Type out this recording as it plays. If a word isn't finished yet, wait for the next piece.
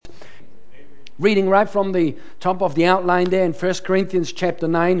Reading right from the top of the outline there in 1 Corinthians chapter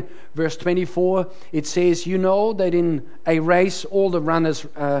 9, verse 24, it says, "You know that in a race all the runners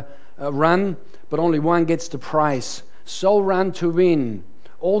run, but only one gets the prize. So run to win.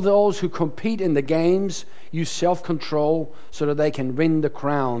 All those who compete in the games use self-control so that they can win the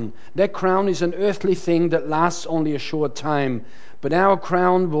crown. That crown is an earthly thing that lasts only a short time, but our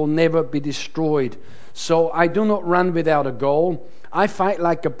crown will never be destroyed. So I do not run without a goal. I fight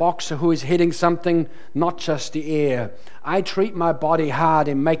like a boxer who is hitting something, not just the air. I treat my body hard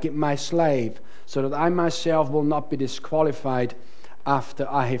and make it my slave, so that I myself will not be disqualified after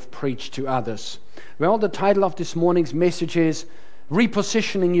I have preached to others." Well, the title of this morning's message is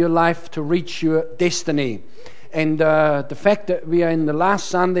Repositioning Your Life to Reach Your Destiny. And the fact that we are in the last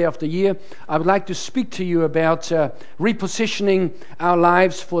Sunday of the year, I would like to speak to you about repositioning our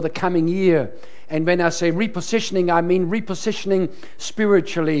lives for the coming year. And when I say repositioning, I mean repositioning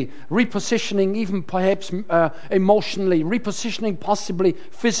spiritually, repositioning even perhaps emotionally, repositioning possibly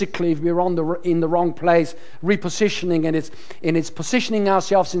physically if we're in the wrong place, repositioning, and it's positioning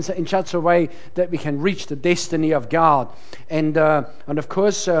ourselves in such a way that we can reach the destiny of God. And of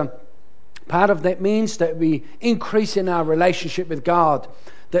course, part of that means that we increase in our relationship with God,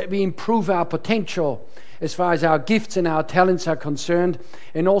 that we improve our potential as far as our gifts and our talents are concerned,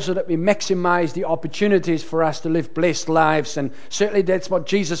 and also that we maximize the opportunities for us to live blessed lives. And certainly that's what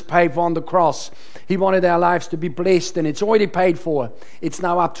Jesus paid for on the cross. He wanted our lives to be blessed, and it's already paid for. It's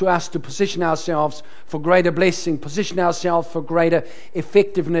now up to us to position ourselves for greater blessing, position ourselves for greater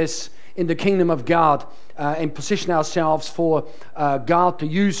effectiveness in the kingdom of God, and position ourselves for God to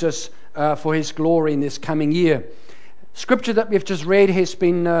use us for His glory in this coming year. Scripture that we've just read has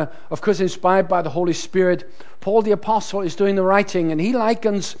been, of course, inspired by the Holy Spirit. Paul the Apostle is doing the writing, and he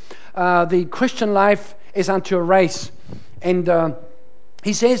likens the Christian life as unto a race. And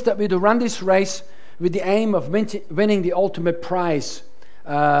he says that we're to run this race with the aim of winning the ultimate prize,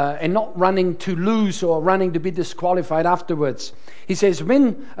 and not running to lose or running to be disqualified afterwards. He says,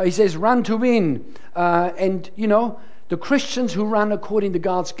 run to win. And, you know, the Christians who run according to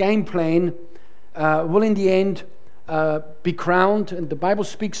God's game plan will in the end be crowned, and the Bible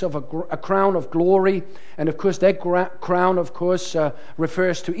speaks of a crown of glory, and of course that crown of course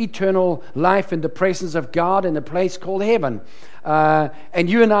refers to eternal life in the presence of God in a place called heaven. And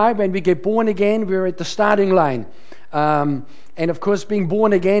you and I, when we get born again, we're at the starting line, and of course being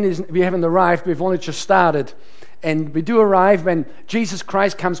born again is we haven't arrived, we've only just started. And we do arrive when Jesus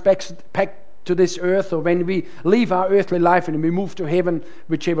Christ comes back to this earth, or when we leave our earthly life and we move to heaven,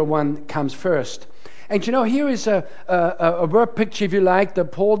 whichever one comes first. And you know, here is a word picture, if you like,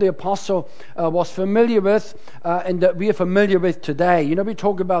 that Paul the Apostle was familiar with, and that we are familiar with today. You know, we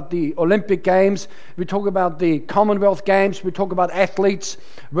talk about the Olympic Games, we talk about the Commonwealth Games, we talk about athletes,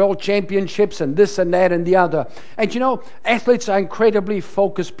 world championships, and this and that and the other. And you know, athletes are incredibly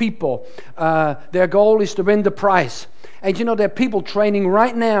focused people. Their goal is to win the prize. And you know, there are people training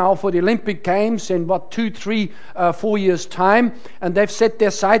right now for the Olympic Games in 2, 3, 4 years' time, and they've set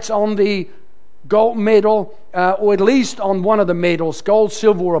their sights on the gold medal, or at least on one of the medals, gold,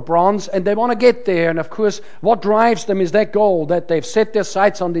 silver, or bronze, and they want to get there. And of course, what drives them is that goal, that they've set their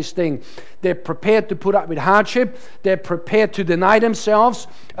sights on this thing. They're prepared to put up with hardship. They're prepared to deny themselves,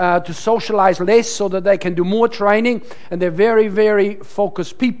 to socialize less so that they can do more training, and they're very, very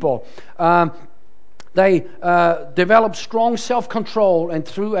focused people. They develop strong self-control, and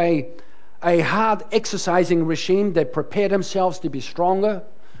through a hard exercising regime, they prepare themselves to be stronger,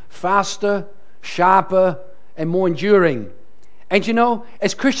 faster, sharper, and more enduring. And you know,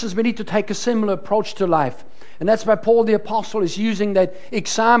 as Christians, we need to take a similar approach to life. And that's why Paul the Apostle is using that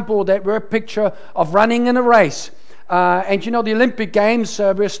example, that word picture of running in a race. And you know, the Olympic Games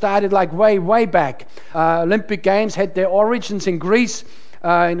were started like way back. Olympic Games had their origins in Greece,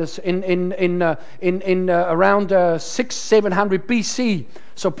 around 600-700 BC.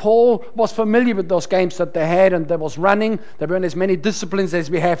 So Paul was familiar with those games that they had, and there was running. There weren't as many disciplines as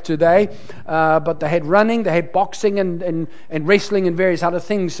we have today, but they had running, they had boxing and wrestling and various other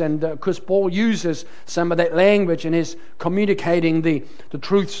things. And because Paul uses some of that language and is communicating the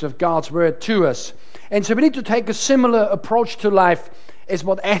truths of God's word to us. And so we need to take a similar approach to life as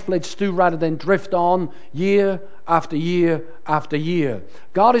what athletes do, rather than drift on year after year after year.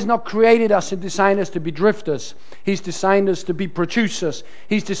 God has not created us and designed us to be drifters. He's designed us to be producers.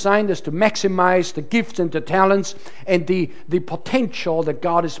 He's designed us to maximize the gifts and the talents and the potential that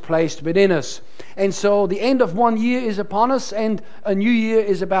God has placed within us. And so the end of one year is upon us and a new year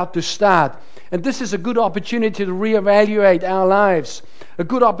is about to start. And this is a good opportunity to reevaluate our lives, a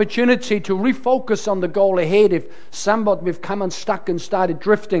good opportunity to refocus on the goal ahead if somewhat we've come unstuck and started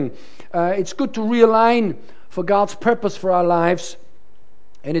drifting. It's good to realign for God's purpose for our lives,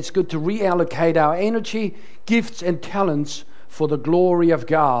 and it's good to reallocate our energy, gifts, and talents for the glory of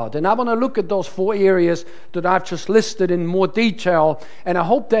God. And I want to look at those 4 areas that I've just listed in more detail, and I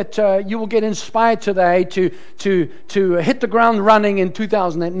hope that you will get inspired today to hit the ground running in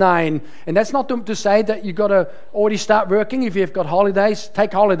 2009. And that's not to say that you've got to already start working. If you've got holidays,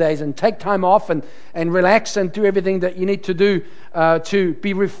 take holidays and take time off and relax and do everything that you need to do to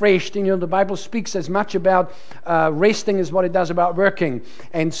be refreshed. And, the Bible speaks as much about resting as what it does about working.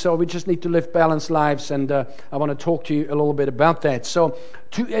 And so we just need to live balanced lives, and I want to talk to you a little bit about that. So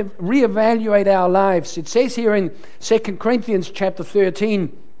to reevaluate our lives, it says here in 2 Corinthians chapter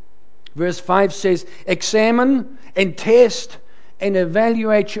 13, verse 5 says, examine and test and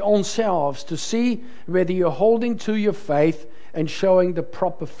evaluate your own selves to see whether you're holding to your faith and showing the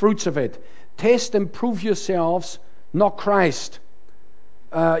proper fruits of it. Test and prove yourselves, not Christ.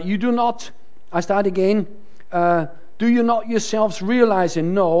 You do not, I start again, do you not yourselves realize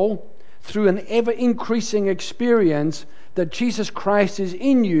and know through an ever-increasing experience that Jesus Christ is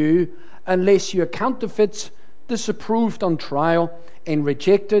in you, unless you're counterfeits, disapproved on trial and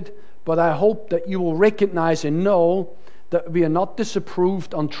rejected? But I hope that you will recognize and know that we are not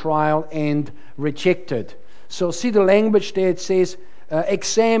disapproved on trial and rejected. So see the language there. It says,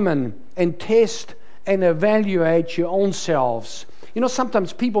 examine and test and evaluate your own selves.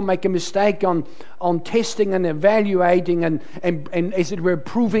 Sometimes people make a mistake on testing and evaluating and as it were,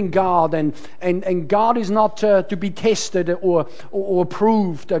 proving God. And God is not to be tested or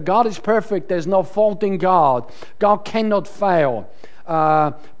proved. God is perfect. There's no fault in God. God cannot fail.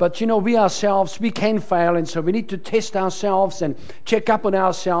 But we ourselves, we can fail, and so we need to test ourselves and check up on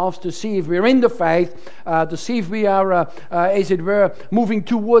ourselves to see if we're in the faith, to see if we are, as it were, moving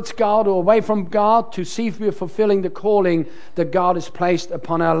towards God or away from God, to see if we're fulfilling the calling that God has placed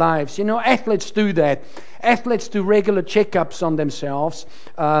upon our lives. Athletes do that. Athletes do regular checkups on themselves.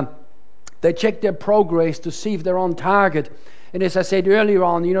 They check their progress to see if they're on target. And as I said earlier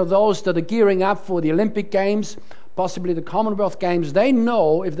on, those that are gearing up for the Olympic Games, possibly the Commonwealth Games, they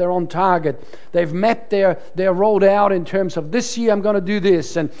know if they're on target. They've mapped their road out in terms of this year I'm going to do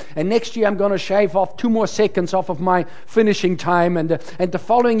this, and next year I'm going to shave off 2 more seconds off of my finishing time, and the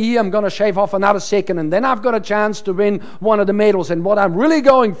following year I'm going to shave off another second, and then I've got a chance to win one of the medals. And what I'm really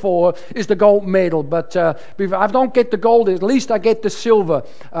going for is the gold medal. But if I don't get the gold, at least I get the silver,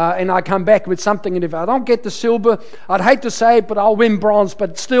 and I come back with something. And if I don't get the silver, I'd hate to say it, but I'll win bronze,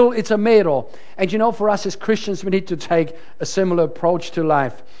 but still it's a medal. And for us as Christians, we need to take a similar approach to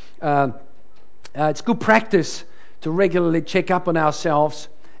life. It's good practice to regularly check up on ourselves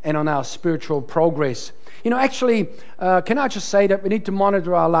and on our spiritual progress. Can I just say that we need to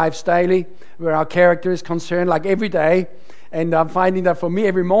monitor our lives daily, where our character is concerned, like every day. And I'm finding that for me,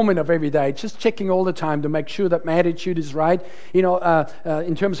 every moment of every day, just checking all the time to make sure that my attitude is right.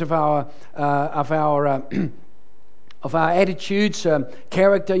 In terms of our attitudes,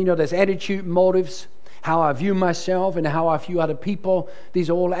 character, there's attitude, motives, how I view myself and how I view other people. These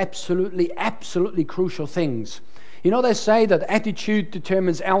are all absolutely, absolutely crucial things. They say that attitude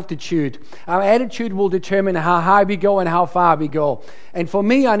determines altitude. Our attitude will determine how high we go and how far we go. And for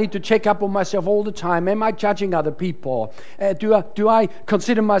me, I need to check up on myself all the time. Am I judging other people? Do I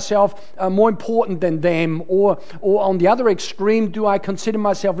consider myself more important than them? Or on the other extreme, do I consider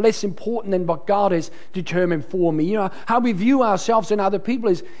myself less important than what God has determined for me? How we view ourselves and other people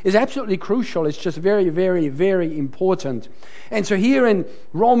is absolutely crucial. It's just very, very, very important. And so here in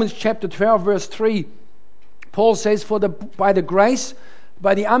Romans chapter 12, verse 3, Paul says, by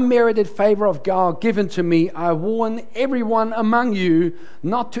the unmerited favor of God given to me, I warn everyone among you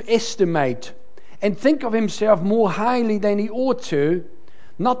not to estimate and think of himself more highly than he ought to,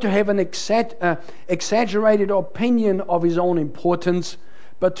 not to have an exaggerated opinion of his own importance,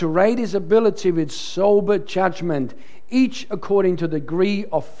 but to rate his ability with sober judgment, each according to the degree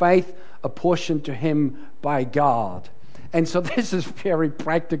of faith apportioned to him by God. And so this is very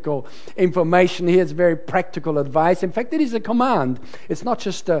practical information here. It's very practical advice. In fact, it is a command. It's not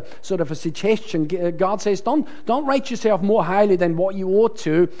just a sort of a suggestion. God says, don't rate yourself more highly than what you ought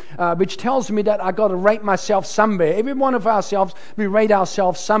to, which tells me that I got to rate myself somewhere. Every one of ourselves, we rate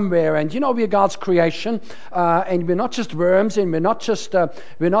ourselves somewhere. And we're God's creation, and we're not just worms, and we're not just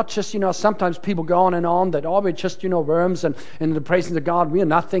sometimes people go on and on that we're just worms, and in the presence of God we're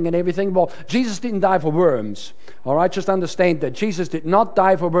nothing and everything. Well, Jesus didn't die for worms. All right, just understand understand that. Jesus did not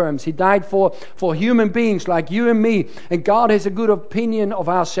die for worms. He died for human beings like you and me. And God has a good opinion of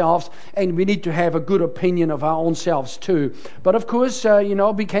ourselves, and we need to have a good opinion of our own selves too. But of course,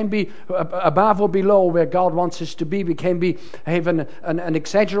 we can be above or below where God wants us to be. We can have an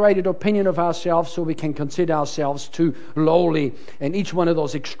exaggerated opinion of ourselves, so we can consider ourselves too lowly. And each one of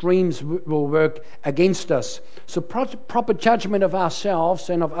those extremes will work against us. So proper judgment of ourselves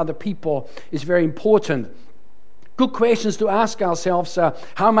and of other people is very important. Good questions to ask ourselves: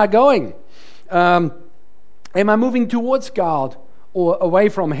 how am I going? Am I moving towards God or away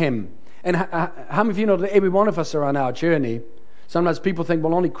from Him? And how many of you know that every one of us are on our journey? Sometimes people think,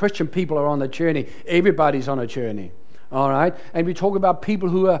 well, only Christian people are on the journey. Everybody's on a journey. All right, and we talk about people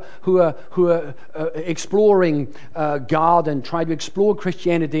who are exploring God and try to explore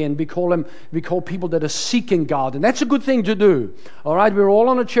Christianity, and we call people that are seeking God, and that's a good thing to do. All right, we're all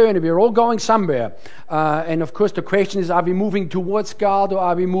on a journey. We're all going somewhere, and of course, the question is: are we moving towards God or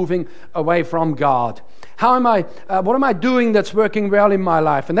are we moving away from God? How am I? What am I doing that's working well in my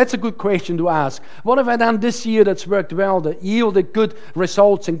life? And that's a good question to ask. What have I done this year that's worked well, that yielded good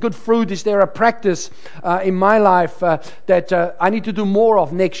results and good fruit? Is there a practice in my life that I need to do more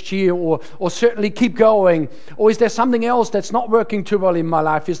of next year, or certainly keep going? Or is there something else that's not working too well in my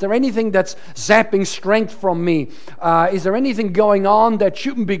life? Is there anything that's zapping strength from me? Is there anything going on that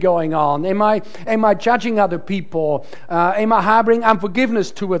shouldn't be going on? Am I judging other people? Am I harboring unforgiveness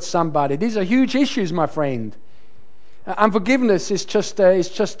towards somebody? These are huge issues, my friend. Unforgiveness is just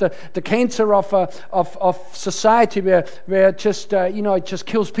the cancer of society, where it just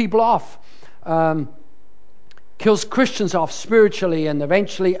kills people off, kills Christians off spiritually, and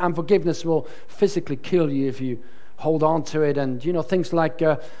eventually unforgiveness will physically kill you if you hold on to it. And things like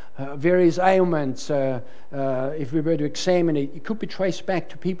various ailments, if we were to examine it, it could be traced back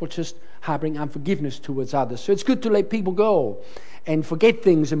to people just harboring unforgiveness towards others. So it's good to let people go and forget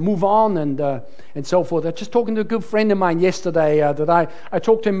things and move on and so forth. I was just talking to a good friend of mine yesterday that I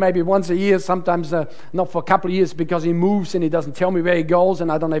talk to him maybe once a year, sometimes not for a couple of years, because he moves and he doesn't tell me where he goes,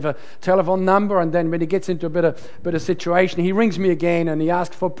 and I don't have a telephone number. And then when he gets into a bit of situation, he rings me again and he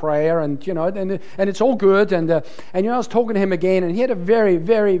asks for prayer, and it's all good. And I was talking to him again, and he had a very,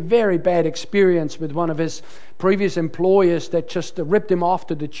 very, very bad experience with one of his previous employers that just ripped him off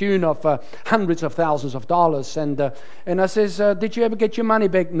to the tune of hundreds of thousands of dollars. And I says, did you ever get your money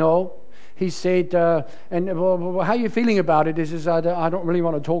back? No. He said, well, how are you feeling about it? He says, I don't really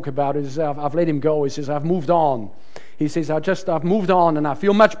want to talk about it. He says, I've let him go. He says, I've moved on. He says, I've moved on and I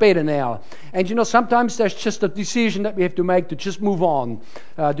feel much better now. And sometimes there's just a decision that we have to make to just move on,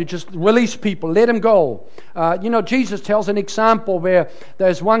 to just release people, let them go. Jesus tells an example where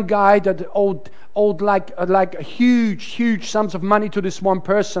there's one guy that owed like huge sums of money to this one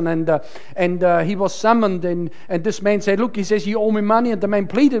person, and he was summoned, and this man said, look, he says, you owe me money. And the man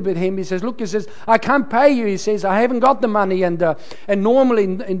pleaded with him. He says, look, he says, I can't pay you. He says, I haven't got the money. And normally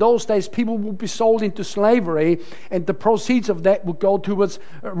in those days, people would be sold into slavery, and the proceeds of that would go towards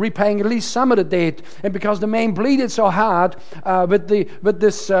repaying at least some of the debt. And because the man pleaded so hard with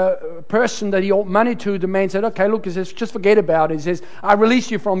this person that he owed money to, the man said, okay, look, he says, just forget about it. He says, I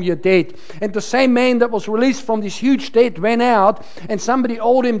release you from your debt. And the same man that was released from this huge debt went out, and somebody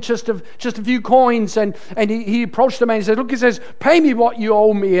owed him just a few coins, and he approached the man and said, look, he says, pay me what you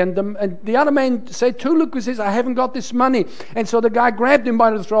owe me. And the other man said too, look, he says, I haven't got this money. And so the guy grabbed him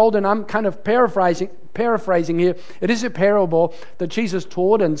by the throat, and I'm kind of paraphrasing here. It is a parable that Jesus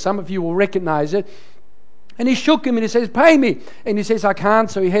taught, and some of you will recognize it. And he shook him and he says, pay me. And he says, I can't.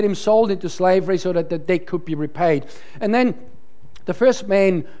 So he had him sold into slavery so that the debt could be repaid. And then the first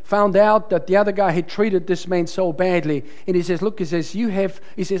man found out that the other guy had treated this man so badly. And he says, look, he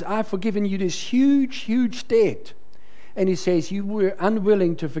says, I've forgiven you this huge debt. And he says, you were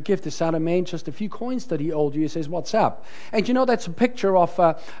unwilling to forgive this other man just a few coins that he owed you. He says, what's up? And that's a picture of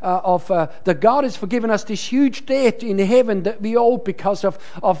that God has forgiven us this huge debt in heaven that we owe because of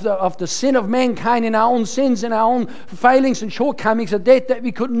the sin of mankind and our own sins and our own failings and shortcomings, a debt that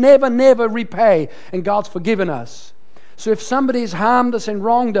we could never repay. And God's forgiven us. So if somebody has harmed us and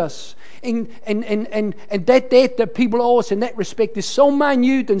wronged us, and that debt that people owe us in that respect is so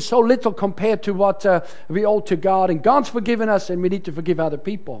minute and so little compared to what we owe to God, and God's forgiven us, and we need to forgive other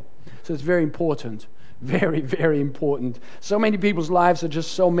people. So it's very important. Very, very important. So many people's lives are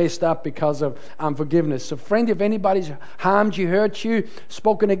just so messed up because of unforgiveness. So friend, if anybody's harmed you, hurt you,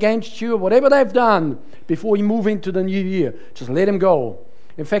 spoken against you, or whatever they've done before you move into the new year, just let them go.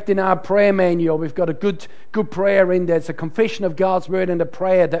 In fact, in our prayer manual, we've got a good prayer in there. It's a confession of God's word and a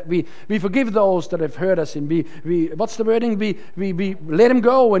prayer that we forgive those that have hurt us. And what's the wording? We let them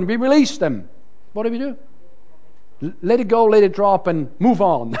go and we release them. What do? let it go, let it drop, and move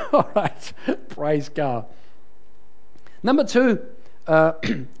on. All right, praise God. Number 2,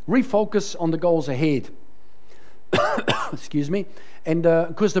 refocus on the goals ahead. Excuse me. And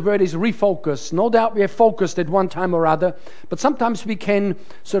because the word is refocus. No doubt we are focused at one time or other, but sometimes we can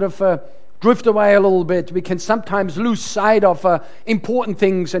sort of drift away a little bit. We can sometimes lose sight of important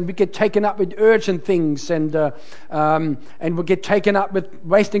things, and we get taken up with urgent things, and we get taken up with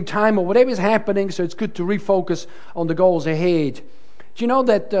wasting time or whatever is happening. So it's good to refocus on the goals ahead. Do you know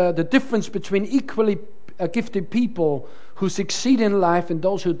that the difference between equally gifted people who succeed in life and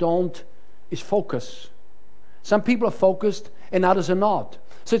those who don't is focus? Some people are focused and others are not.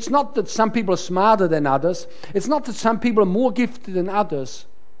 So it's not that some people are smarter than others. It's not that some people are more gifted than others.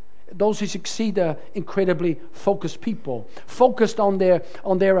 Those who succeed are incredibly focused people, focused on their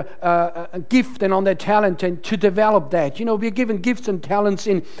gift and on their talent, and to develop that. You know, we're given gifts and talents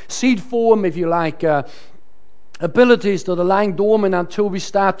in seed form, if you like, abilities that are lying dormant until we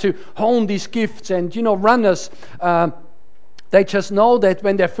start to hone these gifts. And, you know, runners, they just know that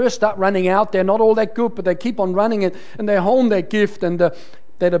when they first start running out, they're not all that good, but they keep on running it, and they hone their gift and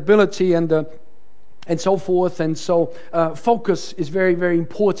that ability and so forth. And so focus is very, very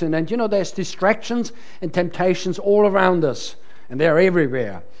important. And, you know, there's distractions and temptations all around us, and they're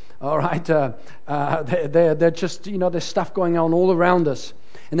everywhere. All right? They're just, you know, there's stuff going on all around us.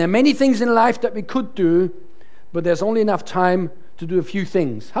 And there are many things in life that we could do, but there's only enough time to do a few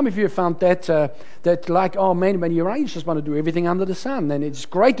things. How many of you have found that like, oh man, when you're young, you just want to do everything under the sun, and it's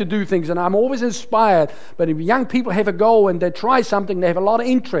great to do things, and I'm always inspired. But if young people have a go and they try something, they have a lot of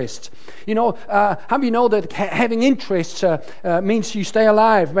interest. You know, how many of you know that having interests means you stay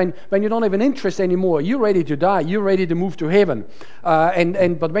alive? When you don't have an interest anymore, you're ready to die. You're ready to move to heaven.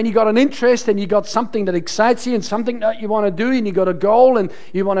 But when you got an interest and you got something that excites you and something that you want to do, and you got a goal and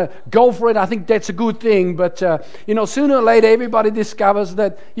you want to go for it, I think that's a good thing. But you know, sooner or later, everybody discovers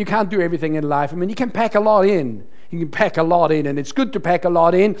that you can't do everything in life. I mean, you can pack a lot in. You can pack a lot in, and it's good to pack a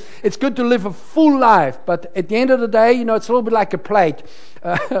lot in. It's good to live a full life, but at the end of the day, you know, it's a little bit like a plate.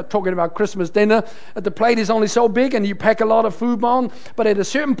 Talking about Christmas dinner, the plate is only so big, and you pack a lot of food on, but at a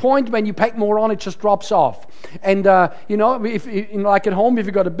certain point, when you pack more on, it just drops off. And, you know, if like at home, if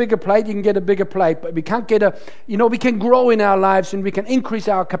you've got a bigger plate, you can get a bigger plate, but we can't get we can grow in our lives, and we can increase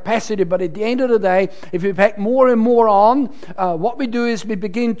our capacity, but at the end of the day, if we pack more and more on, what we do is we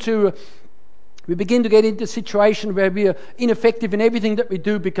begin to get into a situation where we are ineffective in everything that we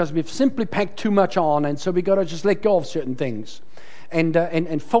do because we've simply packed too much on, and so we've got to just let go of certain things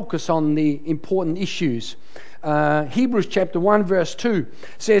and focus on the important issues. Hebrews chapter 1 verse 2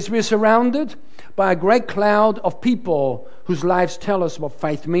 says, we're surrounded by a great cloud of people whose lives tell us what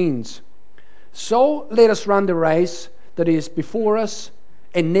faith means. So let us run the race that is before us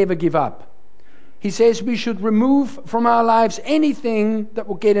and never give up. He says we should remove from our lives anything that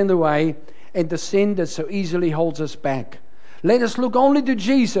will get in the way and the sin that so easily holds us back. Let us look only to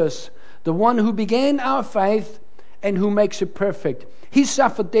Jesus, the one who began our faith and who makes it perfect. He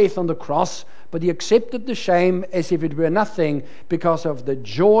suffered death on the cross, but he accepted the shame as if it were nothing because of the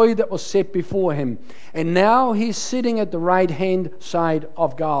joy that was set before him. And now he's sitting at the right-hand side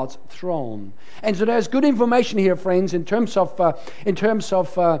of God's throne. And so there's good information here, friends, in terms of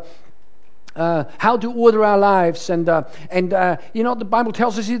how to order our lives, and you know, the Bible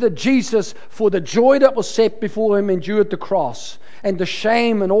tells us here that Jesus, for the joy that was set before him, endured the cross, and the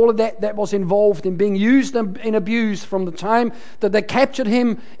shame and all of that was involved in being used and abused from the time that they captured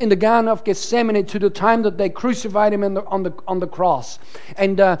him in the Garden of Gethsemane to the time that they crucified him on the cross.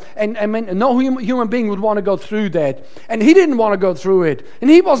 And I mean, no human being would want to go through that, and he didn't want to go through it, and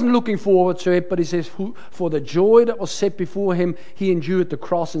he wasn't looking forward to it. But he says, for the joy that was set before him, he endured the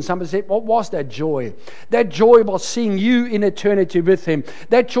cross. And somebody said, what was that joy? That joy was seeing you in eternity with him.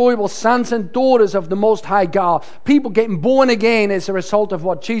 That joy was sons and daughters of the Most High God, people getting born again as a result of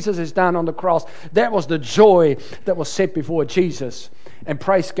what Jesus has done on the cross. That was the joy that was set before Jesus. And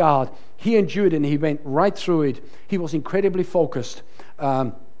praise God, he endured it, and he went right through it. He was incredibly focused.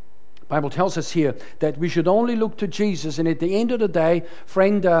 Bible tells us here that we should only look to Jesus. And at the end of the day,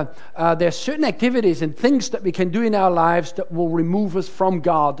 friend, there are certain activities and things that we can do in our lives that will remove us from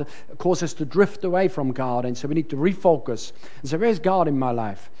God, cause us to drift away from God. And so we need to refocus and say, where's God in my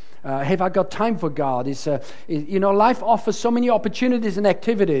life? Have I got time for God? Life offers so many opportunities and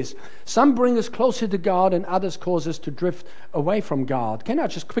activities. Some bring us closer to God and others cause us to drift away from God. Can I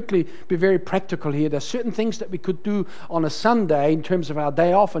just quickly be very practical here? There's certain things that we could do on a Sunday in terms of our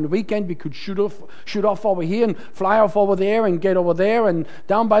day off and weekend. We could shoot off over here and fly off over there and get over there and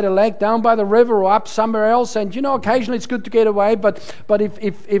down by the lake, down by the river or up somewhere else. And occasionally it's good to get away, but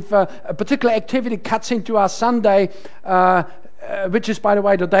if a particular activity cuts into our Sunday, which is, by the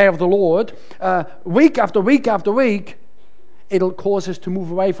way, the day of the Lord, week after week after week, it'll cause us to move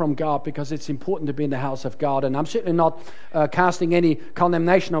away from God, because it's important to be in the house of God. And I'm certainly not casting any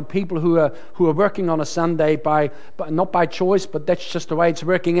condemnation on people who are working on a Sunday not by choice, but that's just the way it's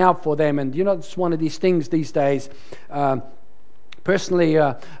working out for them. And it's one of these things these days. Personally,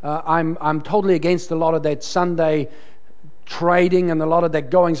 I'm totally against a lot of that Sunday trading and a lot of that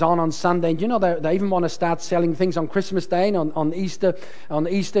goings on Sunday. And they even want to start selling things on Christmas Day and on Easter. On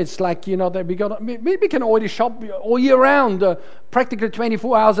Easter, it's like that we can already shop all year round, practically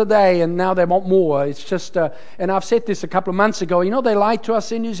 24 hours a day, and now they want more. It's just, and I've said this a couple of months ago. They lied to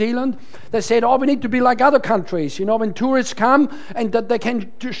us in New Zealand. They said, we need to be like other countries. When tourists come and that they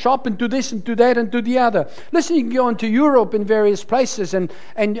can shop and do this and do that and do the other. Listen, you can go into Europe in various places, and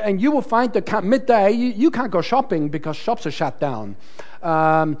you will find that midday you can't go shopping because shops are shut down.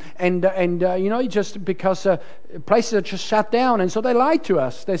 Just because places are just shut down, and so they lied to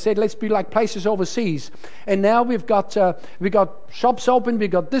us. They said, let's be like places overseas. And now we've got shops open, we've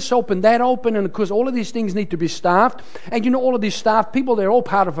got this open, that open, and of course all of these things need to be staffed. And all of these staff people, they're all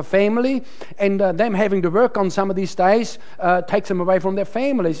part of a family, and them having to work on some of these days takes them away from their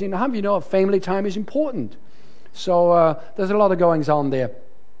families. How do you know family time is important? So there's a lot of goings on there.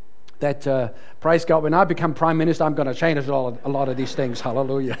 That, praise God, when I become Prime Minister, I'm going to change a lot of these things.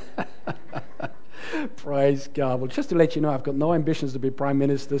 Hallelujah. Praise God. Well, just to let you know, I've got no ambitions to be Prime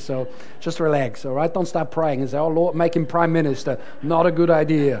Minister, so just relax, all right? Don't start praying and say, Lord, make him Prime Minister. Not a good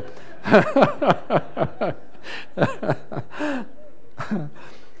idea.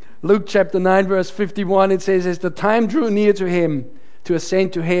 Luke chapter 9, verse 51, it says, as the time drew near to him to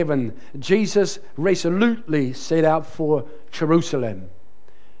ascend to heaven, Jesus resolutely set out for Jerusalem.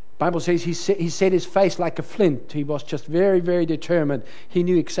 Bible says he set his face like a flint. He was just very, very determined. He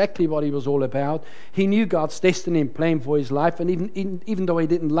knew exactly what he was all about. He knew God's destiny and plan for his life, and even though he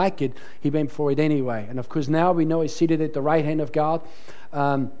didn't like it, he went for it anyway. And of course now we know he's seated at the right hand of God,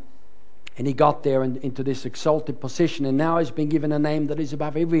 and he got there into this exalted position, and now he's been given a name that is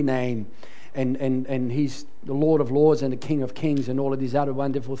above every name. And he's the Lord of Lords and the King of Kings and all of these other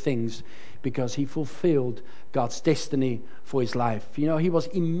wonderful things, because he fulfilled God's destiny for his life. He was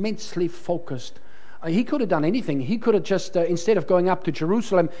immensely focused. He could have done anything. He could have just, instead of going up to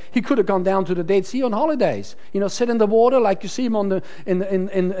Jerusalem, he could have gone down to the Dead Sea on holidays. Sit in the water like you see him in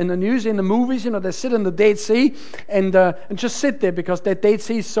the news, in the movies. They sit in the Dead Sea and just sit there, because that Dead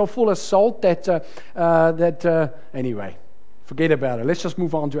Sea is so full of salt that anyway. Forget about it. Let's just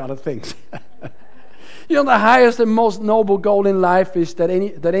move on to other things. The highest and most noble goal in life is that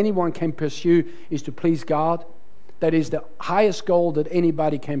anyone can pursue is to please God. That is the highest goal that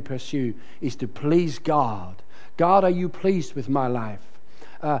anybody can pursue, is to please God. God, are you pleased with my life?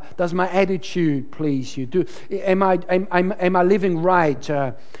 Does my attitude please you? Am I living right?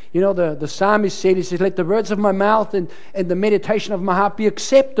 The psalmist said, he says, let the words of my mouth and the meditation of my heart be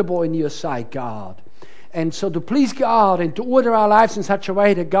acceptable in your sight, God. And so to please God and to order our lives in such a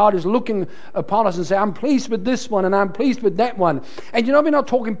way that God is looking upon us and say, I'm pleased with this one and I'm pleased with that one. And we're not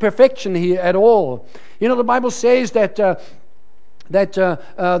talking perfection here at all. The Bible says that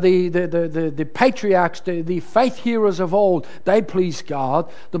the patriarchs, the faith heroes of old, they pleased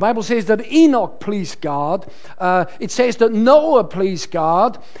God. The Bible says that Enoch pleased God. It says that Noah pleased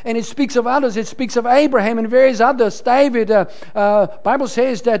God. And it speaks of others. It speaks of Abraham and various others. David, Bible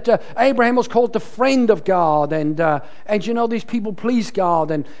says that Abraham was called the friend of God. And these people pleased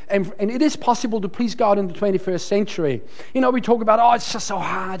God. And it is possible to please God in the 21st century. We talk about, it's just so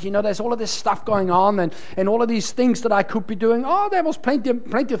hard. There's all of this stuff going on and all of these things that I could be doing. There was plenty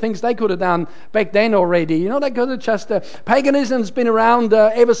of things they could have done back then already. They could have just, paganism's been around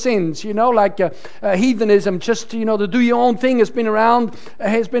ever since, like heathenism, just, to do your own thing has been around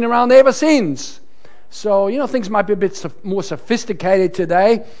ever since. So, things might be a bit more sophisticated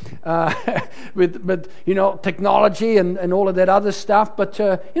today with technology and all of that other stuff. But,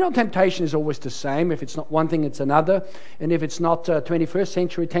 temptation is always the same. If it's not one thing, it's another. And if it's not 21st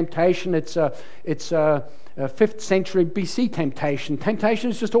century temptation, it's 5th century BC temptation. Temptation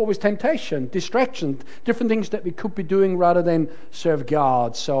is just always temptation, distraction, different things that we could be doing rather than serve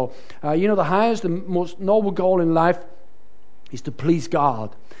God. So, the highest and most noble goal in life is to please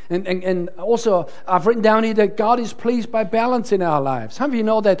God. And also, I've written down here that God is pleased by balance in our lives. How many of you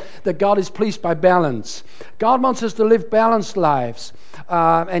know that God is pleased by balance? God wants us to live balanced lives.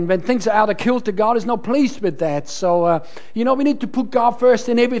 And when things are out of kilter, God is not pleased with that. So, we need to put God first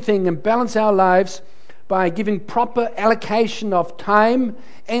in everything and balance our lives by giving proper allocation of time,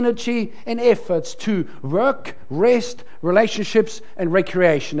 energy, and efforts to work, rest, relationships, and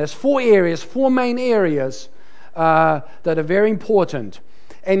recreation. There's four main areas that are very important.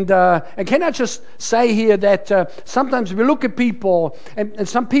 And can I just say here that sometimes we look at people, and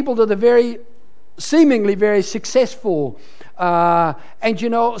some people that are seemingly very successful,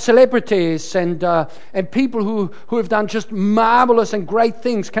 celebrities and people who have done just marvelous and great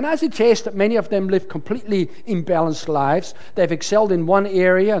things. Can I suggest that many of them live completely imbalanced lives? They've excelled in one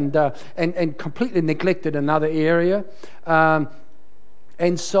area and completely neglected another area.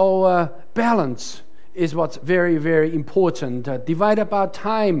 So balance is what's very, very important. Divide up our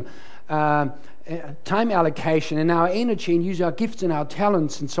time allocation and our energy, and use our gifts and our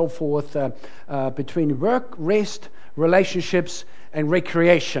talents and so forth between work, rest, relationships, and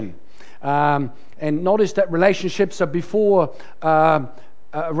recreation. And notice that relationships are before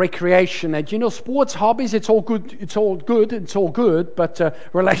recreation. And sports, hobbies, it's all good, but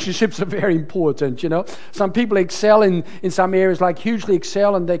relationships are very important. Some people excel in some areas, like hugely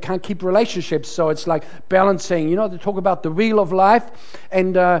excel, and they can't keep relationships. So it's like balancing. They talk about the wheel of life,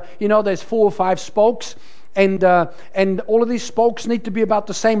 and there's 4 or 5 spokes. And all of these spokes need to be about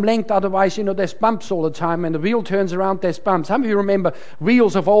the same length, otherwise, there's bumps all the time, and the wheel turns around, there's bumps. How many of you remember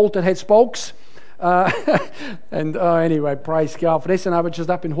wheels of old that had spokes? Anyway, praise God for this. And I was just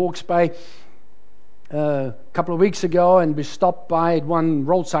up in Hawke's Bay a couple of weeks ago, and we stopped by at one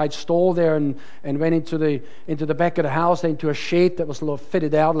roadside stall there and went into the back of the house, into a shed that was a little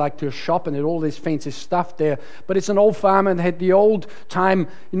fitted out like to a shop, and had all this fancy stuff there. But it's an old farm and had the old time,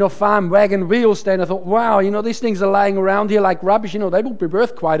 farm wagon wheels there. And I thought, wow, these things are laying around here like rubbish. They will be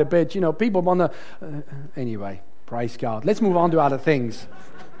worth quite a bit. People want to... anyway, praise God. Let's move on to other things.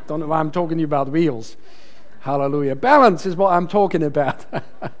 Don't know why I'm talking to you about wheels. Hallelujah. Balance is what I'm talking about.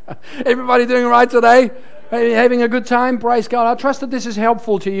 Everybody doing all right today? Having a good time? Praise God. I trust that this is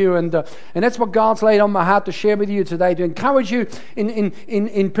helpful to you, and that's what God's laid on my heart to share with you today, to encourage you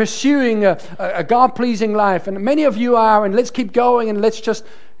in pursuing a God-pleasing life. And many of you are, and let's keep going, and let's just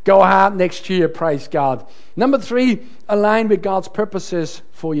go hard next year. Praise God. Number 3, align with God's purposes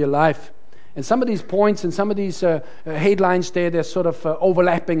for your life. And some of these points and some of these headlines they're sort of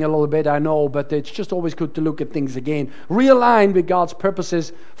overlapping a little bit, I know, but it's just always good to look at things again. Realign with God's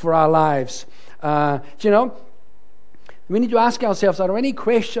purposes for our lives. We need to ask ourselves, are there any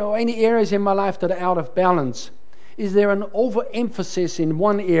questions or any areas in my life that are out of balance? Is there an overemphasis in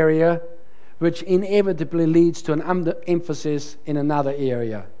one area which inevitably leads to an underemphasis in another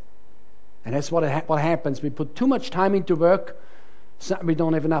area? And that's what happens. We put too much time into work, we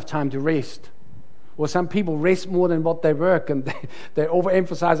don't have enough time to rest. Or some people rest more than what they work, and they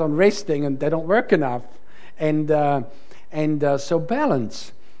overemphasize on resting, and they don't work enough. And so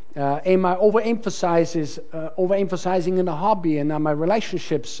balance. Am I overemphasizing in a hobby, and are my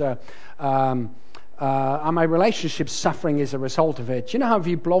relationships suffering as a result of it? You know how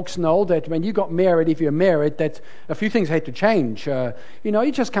you blokes know that when you got married, if you're married, that a few things had to change. You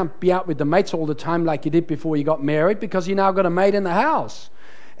just can't be out with the mates all the time like you did before you got married, because you now got a mate in the house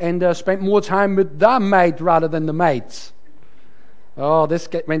and spent more time with the mate rather than the mates. Oh, this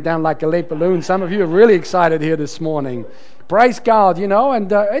went down like a lead balloon. Some of you are really excited here this morning. Praise God,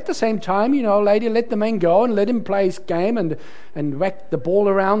 and at the same time, lady, let the man go and let him play his game and whack the ball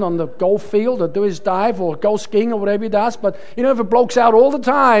around on the golf field or do his dive or go skiing or whatever he does. But, if a bloke's out all the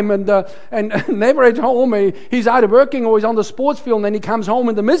time and never at home, he's either working or he's on the sports field, and then he comes home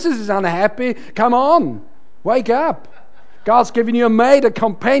and the missus is unhappy, come on, wake up. God's given you a mate, a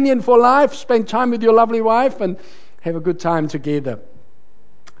companion for life. Spend time with your lovely wife and have a good time together.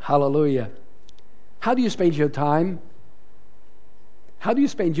 Hallelujah. How do you spend your time? How do you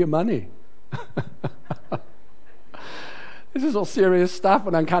spend your money? This is all serious stuff,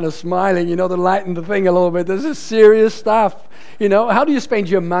 and I'm kind of smiling, to lighten the thing a little bit. This is serious stuff. How do you spend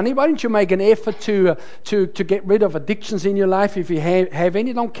your money? Why don't you make an effort to get rid of addictions in your life if you have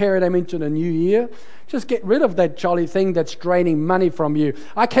any? Don't carry them into the new year. Just get rid of that jolly thing that's draining money from you.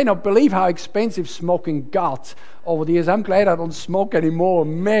 I cannot believe how expensive smoking got over the years. I'm glad I don't smoke anymore.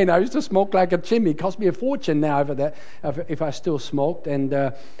 Man, I used to smoke like a chimney. It cost me a fortune now if I still smoked.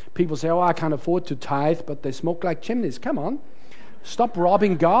 And people say, I can't afford to tithe, but they smoke like chimneys. Come on. Stop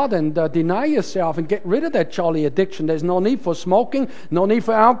robbing God and deny yourself and get rid of that jolly addiction. There's no need for smoking, no need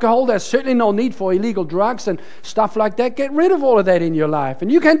for alcohol. There's certainly no need for illegal drugs and stuff like that. Get rid of all of that in your life.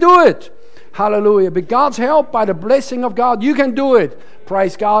 And you can do it. Hallelujah. With God's help, by the blessing of God, you can do it.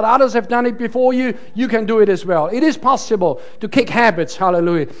 Praise God. Others have done it before you. You can do it as well. It is possible to kick habits.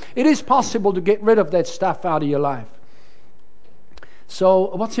 Hallelujah. It is possible to get rid of that stuff out of your life.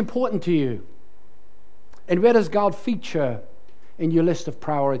 So what's important to you? And where does God feature in your list of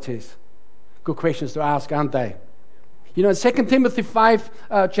priorities? Good questions to ask, aren't they? You know, in 2 Timothy 5,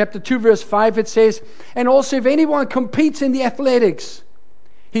 chapter 2, verse 5, it says, and also if anyone competes in the athletics,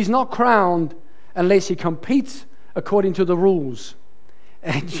 he's not crowned unless he competes according to the rules.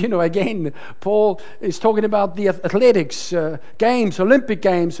 And, you know, again, Paul is talking about the athletics, games, Olympic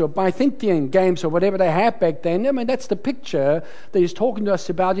games, or Byzantine games, or whatever they had back then. I mean, that's the picture that he's talking to us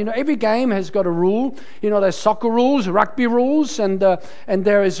about. You know, every game has got a rule. You know, there's soccer rules, rugby rules, and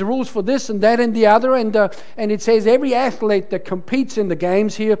there is rules for this and that and the other. And it says every athlete that competes in the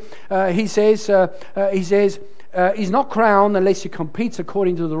games here, he says he's not crowned unless he competes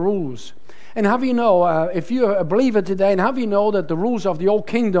according to the rules. And how do you know, if you're a believer today, and how do you know that the rules of the old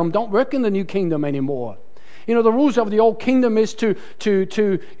kingdom don't work in the new kingdom anymore? You know, the rules of the old kingdom is to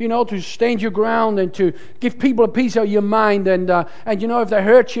stand your ground and to give people a piece of your mind. And you know, if they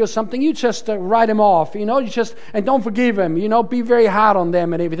hurt you or something, you just write them off. You know, and don't forgive them. You know, be very hard on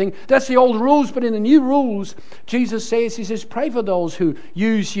them and everything. That's the old rules. But in the new rules, Jesus says, he says, pray for those who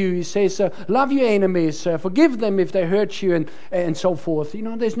use you. He says, love your enemies, forgive them if they hurt you, and so forth. You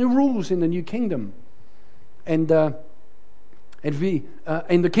know, there's new rules in the new kingdom. And we,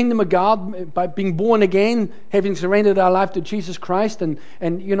 in the kingdom of God, by being born again, having surrendered our life to Jesus Christ, and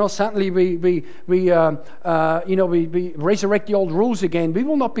you know, suddenly we resurrect the old rules again. We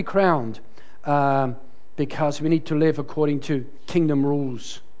will not be crowned because we need to live according to kingdom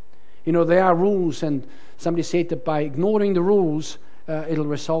rules. You know, there are rules, and somebody said that by ignoring the rules, it'll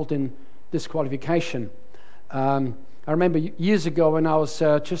result in disqualification. I remember years ago when I was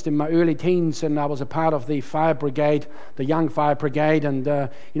just in my early teens, and I was a part of the fire brigade, the young fire brigade, and you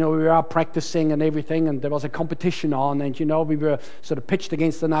know, we were out practicing and everything, and there was a competition on, and you know, we were sort of pitched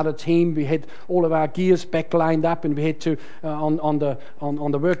against another team. We had all of our gears back lined up, and we had to on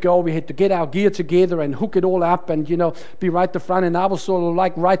the work goal, we had to get our gear together and hook it all up, and you know, be right the front. And I was sort of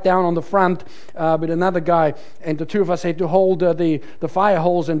like right down on the front with another guy, and the two of us had to hold the fire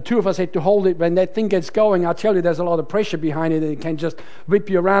hose, and two of us had to hold it. When that thing gets going, I tell you, there's a lot of pressure behind it. It can just whip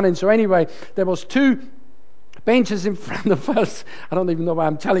you around. And so anyway, there was two benches in front of us. I don't even know why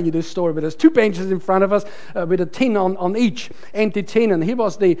I'm telling you this story, but there's two benches in front of us with a tin on each, empty tin. And here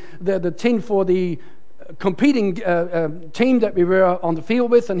was the tin for the competing team that we were on the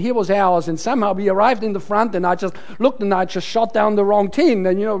field with, and here was ours. And somehow we arrived in the front, and I just looked and I just shot down the wrong tin,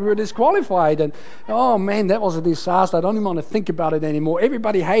 and you know, we were disqualified. And oh man, that was a disaster. I don't even want to think about it anymore.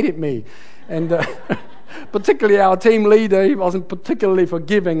 Everybody hated me, and particularly our team leader. He wasn't particularly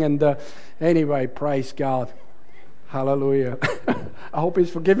forgiving. And anyway, praise God. Hallelujah. I hope he's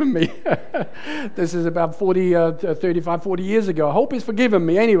forgiven me. This is about 35, 40 years ago. I hope he's forgiven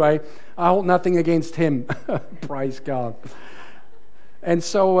me. Anyway, I hold nothing against him. Praise God. And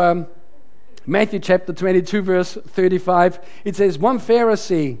so Matthew chapter 22, verse 35, it says, one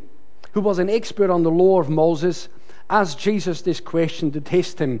Pharisee who was an expert on the law of Moses asked Jesus this question to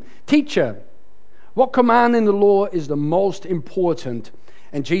test him. Teacher, what command in the law is the most important?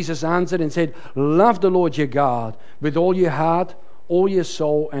 And Jesus answered and said, love the Lord your God with all your heart, all your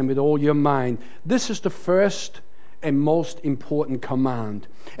soul, and with all your mind. This is the first and most important command.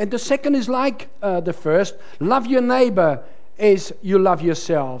 And the second is like the first. Love your neighbor as you love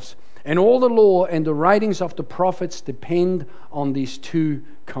yourselves. And all the law and the writings of the prophets depend on these two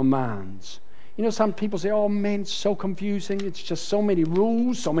commands. You know, some people say, oh man, it's so confusing. It's just so many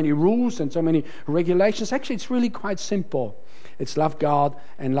rules and so many regulations. Actually, it's really quite simple. It's love God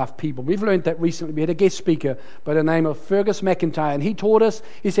and love people. We've learned that recently. We had a guest speaker by the name of Fergus McIntyre, and he taught us,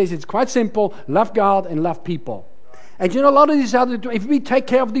 he says it's quite simple, love God and love people. And you know, a lot of these other, if we take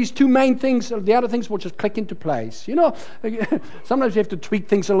care of these two main things, the other things will just click into place. You know, sometimes we have to tweak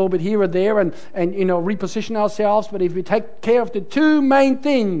things a little bit here or there and you know, reposition ourselves. But if we take care of the two main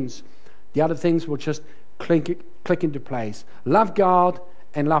things, the other things will just click into place. Love God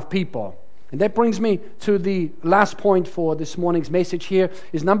and love people. And that brings me to the last point for this morning's message here,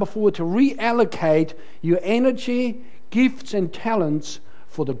 is number 4, to reallocate your energy, gifts, and talents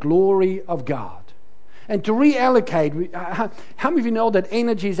for the glory of God. And to reallocate, how many of you know that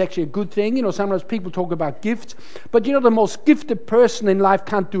energy is actually a good thing? You know, sometimes people talk about gifts, but you know, the most gifted person in life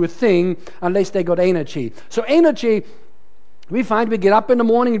can't do a thing unless they got energy. So energy We find we get up in the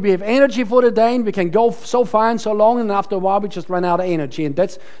morning and we have energy for the day, and we can go so far and so long, and after a while we just run out of energy, and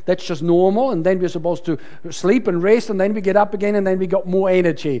that's just normal. And then we're supposed to sleep and rest, and then we get up again, and then we got more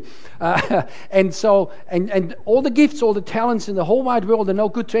energy. And all the gifts, all the talents in the whole wide world are no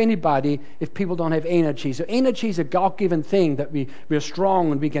good to anybody if people don't have energy. So energy is a God-given thing, that we're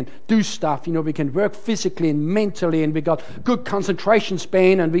strong and we can do stuff. We can work physically and mentally, and we got good concentration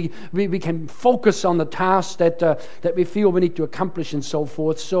span, and we can focus on the tasks that we feel we need to accomplish and so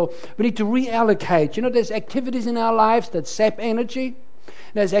forth. So we need to reallocate. There's activities in our lives that sap energy.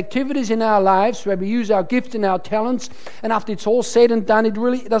 There's activities in our lives where we use our gifts and our talents, and after it's all said and done, it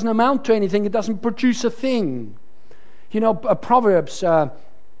doesn't amount to anything. It doesn't produce a thing. Proverbs,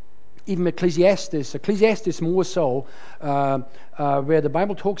 even Ecclesiastes more so, where the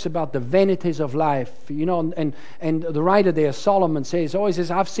Bible talks about the vanities of life, and the writer there, Solomon, always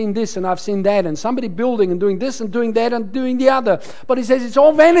says, I've seen this and I've seen that, and somebody building and doing this and doing that and doing the other. But he says it's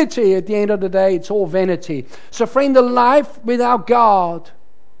all vanity at the end of the day. It's all vanity. So friend, the life without God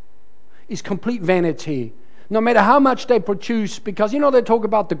is complete vanity. No matter how much they produce, because they talk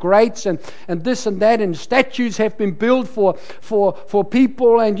about the greats and this and that, and statues have been built for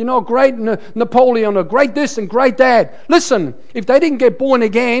people, and great Napoleon or great this and great that. Listen, if they didn't get born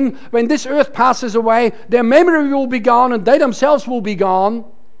again, when this earth passes away, their memory will be gone and they themselves will be gone.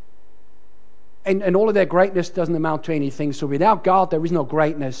 And all of their greatness doesn't amount to anything. So without God, there is no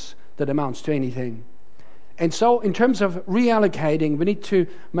greatness that amounts to anything. And so in terms of reallocating, we need to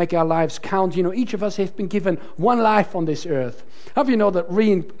make our lives count. Each of us has been given one life on this earth. How do you know that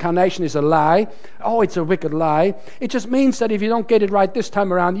reincarnation is a lie? Oh, it's a wicked lie. It just means that if you don't get it right this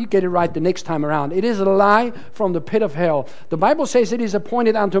time around, you get it right the next time around. It is a lie from the pit of hell. The Bible says it is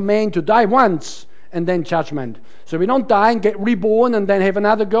appointed unto man to die once and then judgment. So we don't die and get reborn and then have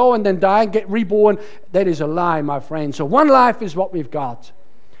another go and then die and get reborn. That is a lie, my friend. So one life is what we've got.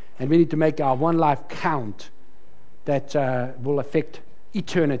 And we need to make our one life count. That will affect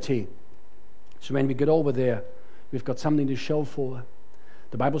eternity. So when we get over there, we've got something to show for.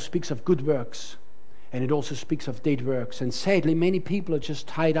 The Bible speaks of good works, and it also speaks of dead works. And sadly, many people are just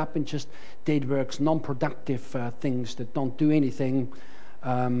tied up in just dead works, non-productive things that don't do anything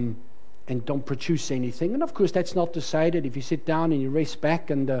and don't produce anything. And of course, that's not to say that if you sit down and you rest back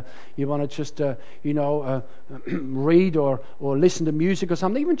and you want to just, read or listen to music or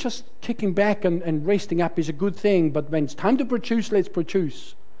something, even just kicking back and resting up is a good thing. But when it's time to produce, let's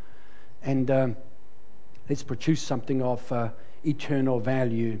produce. And let's produce something of eternal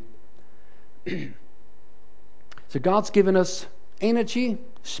value. So God's given us energy,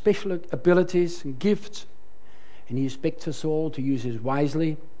 special abilities and gifts, and He expects us all to use it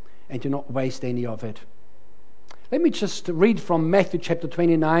wisely and to not waste any of it. Let me just read from Matthew chapter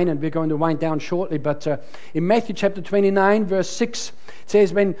 29, and we're going to wind down shortly, but in Matthew chapter 29, verse 6, it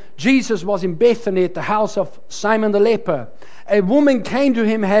says, when Jesus was in Bethany at the house of Simon the leper, a woman came to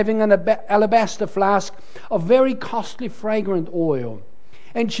him having an alabaster flask of very costly fragrant oil,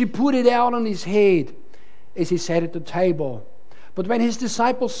 and she put it out on his head as he sat at the table. But when his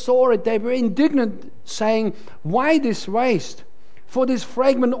disciples saw it, they were indignant, saying, why this waste? For this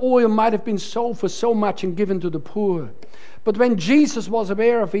fragrant oil might have been sold for so much and given to the poor. But when Jesus was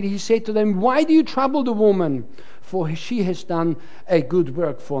aware of it, He said to them, why do you trouble the woman? For she has done a good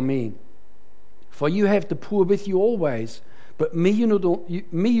work for me. For you have the poor with you always, but me you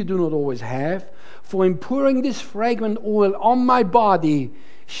do not always have. For in pouring this fragrant oil on my body,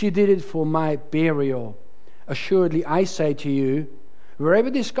 she did it for my burial. Assuredly, I say to you, wherever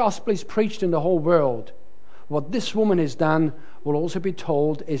this gospel is preached in the whole world, what this woman has done will also be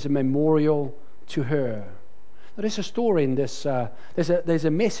told as a memorial to her. Now, there's a story in this. There's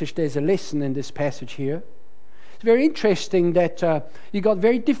a message. There's a lesson in this passage here. It's very interesting that you got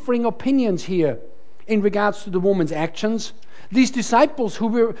very differing opinions here in regards to the woman's actions. These disciples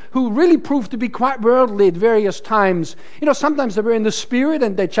who really proved to be quite worldly at various times. Sometimes they were in the spirit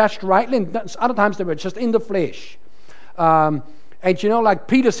and they judged rightly, and other times they were just in the flesh. And like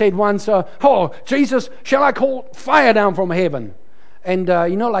Peter said once, oh, Jesus, shall I call fire down from heaven? And,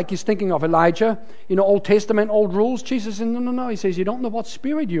 like he's thinking of Elijah, Old Testament, old rules. Jesus said, no. He says, you don't know what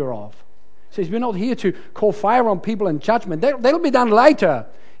spirit you're of. He says, we're not here to call fire on people in judgment. That'll be done later.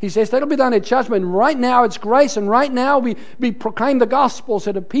 He says, that'll be done at judgment. Right now, it's grace. And right now, we proclaim the gospel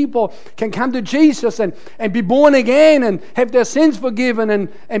so that people can come to Jesus and be born again and have their sins forgiven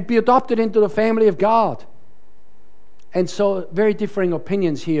and be adopted into the family of God. And so, very differing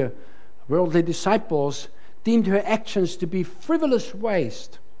opinions here. Worldly disciples deemed her actions to be frivolous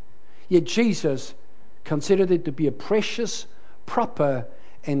waste. Yet Jesus considered it to be a precious, proper,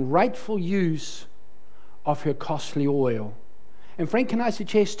 and rightful use of her costly oil. And friend, can I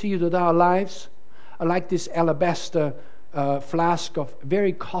suggest to you that our lives are like this alabaster flask of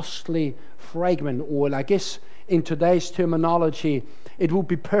very costly fragrant oil. I guess in today's terminology, it would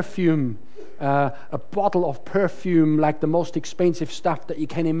be perfume, a bottle of perfume, like the most expensive stuff that you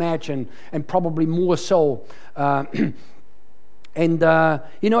can imagine, and probably more so. And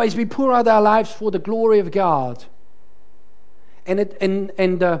as we pour out our lives for the glory of God, and by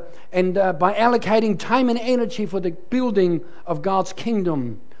allocating time and energy for the building of God's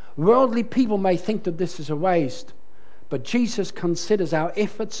kingdom, worldly people may think that this is a waste, but Jesus considers our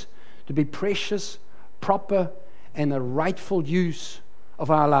efforts to be precious, proper, and a rightful use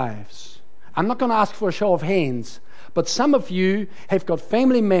of our lives. I'm not going to ask for a show of hands, but some of you have got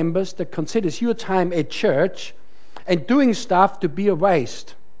family members that considers your time at church and doing stuff to be a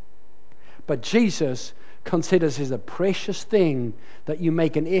waste. But Jesus considers it a precious thing that you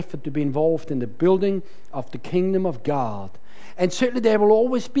make an effort to be involved in the building of the kingdom of God. And certainly there will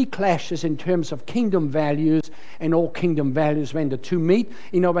always be clashes in terms of kingdom values, and all kingdom values when the two meet.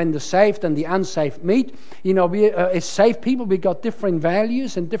 When the saved and the unsaved meet. We as saved people, we got different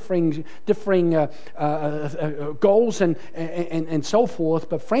values and differing goals and so forth.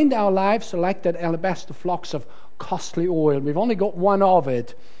 But friend, our lives are like that alabaster flocks of costly oil. We've only got one of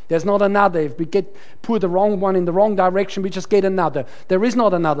it. There's not another. If we pour the wrong one in the wrong direction, we just get another. There is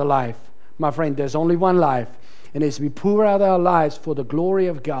not another life, my friend. There's only one life. And as we pour out our lives for the glory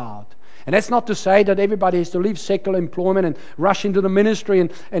of God, and that's not to say that everybody has to leave secular employment and rush into the ministry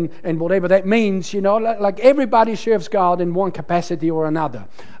and whatever that means, like everybody serves God in one capacity or another.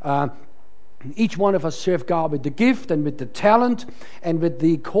 Each one of us serve God with the gift and with the talent and with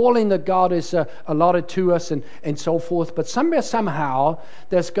the calling that God has allotted to us and so forth. But somehow,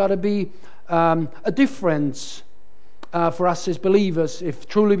 there's got to be a difference for us as believers, if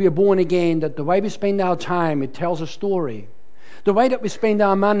truly we are born again, that the way we spend our time, it tells a story. The way that we spend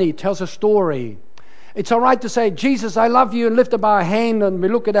our money tells a story. It's all right to say, Jesus, I love you, and lift up our hand, and we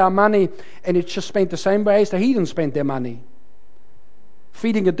look at our money, and it's just spent the same way as the heathen spent their money.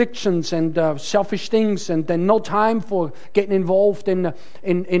 Feeding addictions and selfish things, and then no time for getting involved in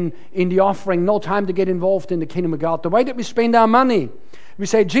the offering, no time to get involved in the kingdom of God. The way that we spend our money, we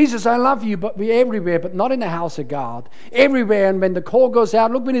say, Jesus, I love you, but we're everywhere, but not in the house of God. Everywhere, and when the call goes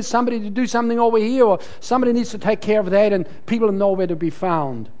out, look, we need somebody to do something over here, or somebody needs to take care of that, and people are nowhere to be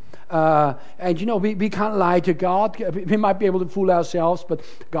found. We can't lie to God. We might be able to fool ourselves, but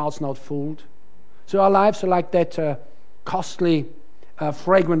God's not fooled. So our lives are like that costly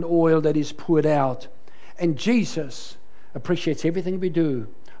fragrant oil that is poured out. And Jesus appreciates everything we do.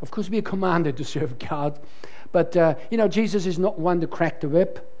 Of course, we are commanded to serve God. But, Jesus is not one to crack the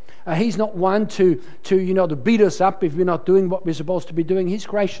whip. He's not one to beat us up if we're not doing what we're supposed to be doing. He's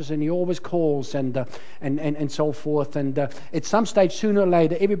gracious, and he always calls and so forth. And at some stage, sooner or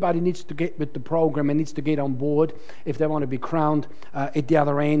later, everybody needs to get with the program and needs to get on board if they want to be crowned at the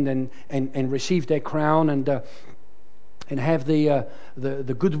other end and receive their crown and have the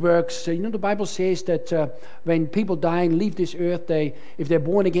good works. The Bible says that when people die and leave this earth, if they're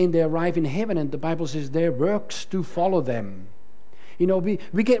born again, they arrive in heaven, and the Bible says their works do follow them.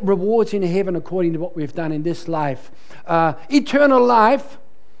 We get rewards in heaven according to what we've done in this life. Eternal life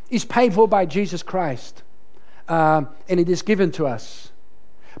is paid for by Jesus Christ, and it is given to us.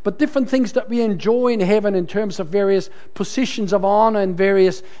 But different things that we enjoy in heaven in terms of various positions of honor and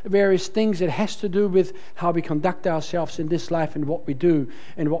various things, it has to do with how we conduct ourselves in this life and what we do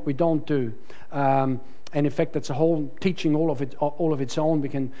and what we don't do. And in fact, that's a whole teaching all of its own. We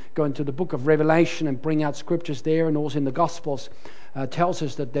can go into the book of Revelation and bring out scriptures there, and also in the Gospels tells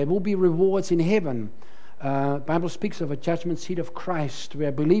us that there will be rewards in heaven. The Bible speaks of a judgment seat of Christ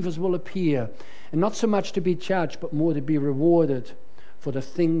where believers will appear, and not so much to be judged, but more to be rewarded for the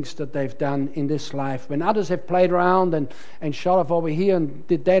things that they've done in this life. When others have played around and shot off over here and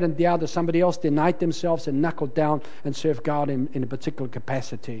did that and the other, somebody else denied themselves and knuckled down and served God in a particular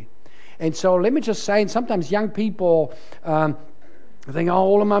capacity. And so let me just say, and sometimes young people think,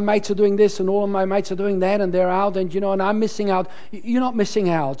 all of my mates are doing this and all of my mates are doing that, and they're out, and and I'm missing out. You're not missing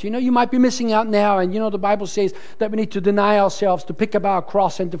out. You might be missing out now, and the Bible says that we need to deny ourselves, to pick up our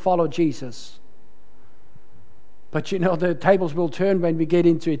cross and to follow Jesus. But the tables will turn when we get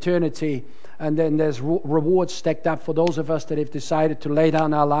into eternity, and then there's rewards stacked up for those of us that have decided to lay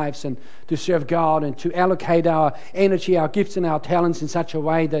down our lives and to serve God and to allocate our energy, our gifts and our talents in such a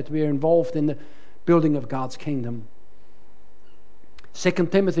way that we're involved in the building of God's kingdom. 2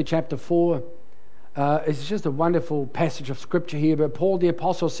 Timothy chapter 4 is just a wonderful passage of scripture here, where Paul the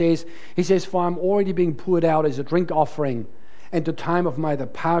apostle says, "For I'm already being poured out as a drink offering, and the time of my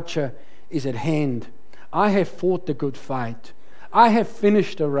departure is at hand. I have fought the good fight. I have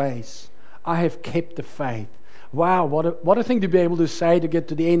finished the race. I have kept the faith. Wow, what a thing to be able to say to get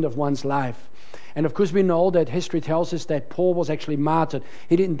to the end of one's life. And of course we know that history tells us that Paul was actually martyred.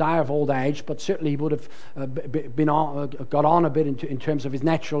 He didn't die of old age, but certainly he would have got on a bit in terms of his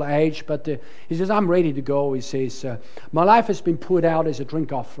natural age. But he says, I'm ready to go. He says, my life has been poured out as a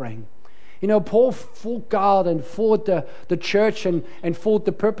drink offering. You know, Paul fought God and fought the church and fought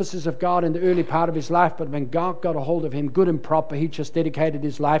the purposes of God in the early part of his life. But when God got a hold of him, good and proper, he just dedicated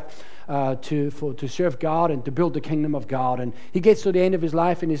his life to serve God and to build the kingdom of God. And he gets to the end of his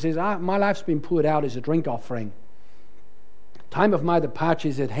life and he says, my life's been poured out as a drink offering. Time of my departure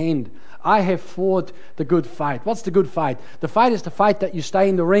is at hand. I have fought the good fight. What's the good fight? The fight is the fight that you stay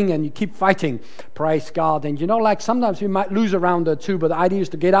in the ring and you keep fighting. Praise God. And you know, like sometimes we might lose a round or two, but the idea is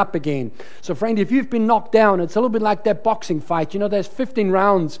to get up again. So friend, if you've been knocked down, it's a little bit like that boxing fight. You know, there's 15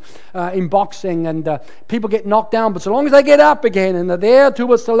 rounds in boxing and people get knocked down, but so long as they get up again and they're there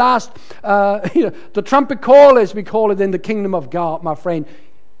towards the last, the trumpet call, as we call it in the kingdom of God, my friend,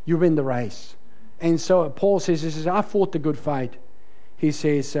 you win the race. And so Paul says, I fought the good fight. He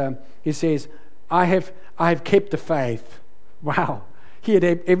says, I have kept the faith. Wow. He had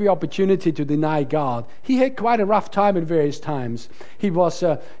every opportunity to deny God. He had quite a rough time at various times. He was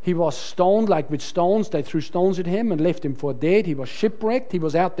stoned, like with stones. They threw stones at him and left him for dead. He was shipwrecked. He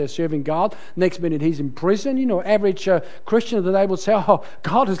was out there serving God. Next minute, he's in prison. You know, average Christian today would say, oh,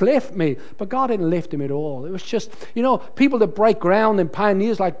 God has left me. But God hadn't left him at all. It was just, you know, people that break ground and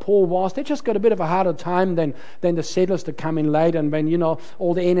pioneers like Paul was, they just got a bit of a harder time than the settlers that come in late and when, you know,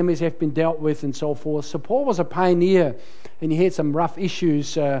 all the enemies have been dealt with and so forth. So Paul was a pioneer. And he had some rough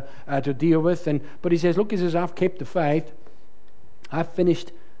issues to deal with. But he says, look, he says, I've kept the faith. I've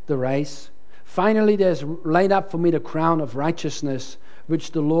finished the race. Finally, there's laid up for me the crown of righteousness,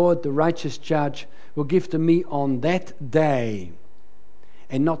 which the Lord, the righteous judge, will give to me on that day.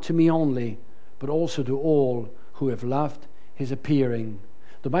 And not to me only, but also to all who have loved his appearing.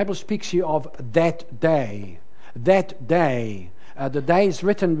 The Bible speaks here of that day. That day. The day is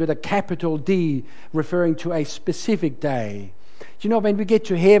written with a capital D, referring to a specific day. You know, when we get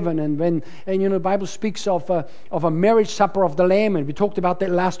to heaven and you know, the Bible speaks of a marriage supper of the Lamb, and we talked about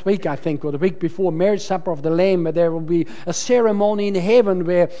that last week, I think, or the week before, marriage supper of the Lamb, where there will be a ceremony in heaven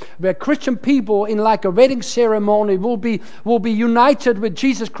where Christian people, in like a wedding ceremony, will be united with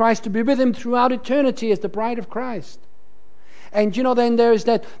Jesus Christ to be with him throughout eternity as the bride of Christ. And you know, then there is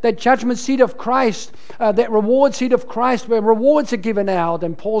that judgment seat of Christ, that reward seat of Christ where rewards are given out.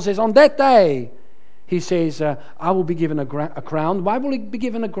 And Paul says, on that day, he says, I will be given a crown. Why will he be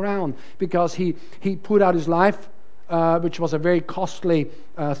given a crown? Because he put out his life, which was a very costly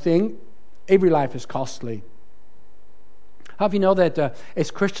thing. Every life is costly. How do you know that as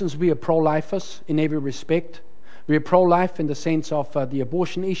Christians we are pro-lifers in every respect? We're pro-life in the sense of the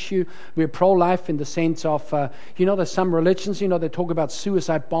abortion issue. We're pro-life in the sense of, you know, there's some religions, you know, they talk about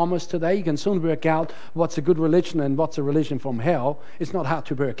suicide bombers today. You can soon work out what's a good religion and what's a religion from hell. It's not hard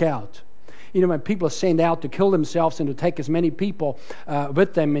to work out. You know, when people are sent out to kill themselves and to take as many people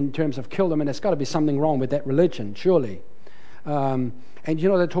with them in terms of kill them, and there's got to be something wrong with that religion, surely. And you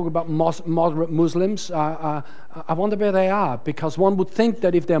know, they talk about moderate Muslims. I wonder where they are, because one would think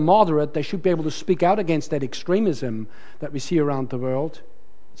that if they're moderate, they should be able to speak out against that extremism that we see around the world.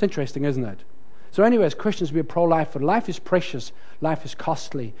 It's interesting, isn't it? So anyway, as Christians, we're pro-life, but life is precious. Life is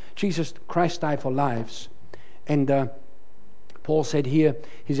costly. Jesus Christ died for lives. And Paul said here,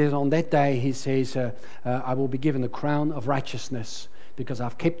 he says, on that day, he says, I will be given the crown of righteousness because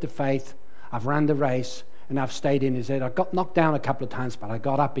I've kept the faith, I've run the race, and I've stayed in. He said, I got knocked down a couple of times, but I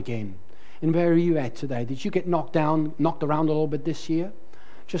got up again. And where are you at today? Did you get knocked around a little bit this year?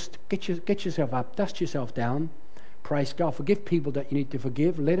 Just get yourself up, dust yourself down. Praise God. Forgive people that you need to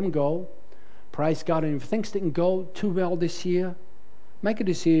forgive. Let them go. Praise God. And if things didn't go too well this year, make a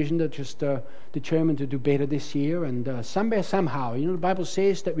decision to just determine to do better this year. And somehow, you know, the Bible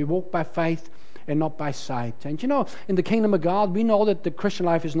says that we walk by faith and not by sight. And you know, in the kingdom of God, we know that the Christian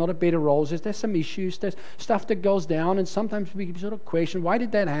life is not a bed of roses. There's some issues, there's stuff that goes down, and sometimes we sort of question, why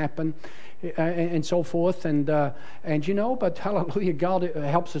did that happen, and so forth. And you know, but hallelujah, God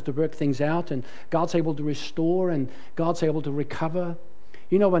helps us to work things out, and God's able to restore, and God's able to recover.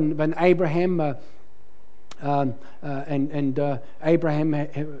 You know, when Abraham Abraham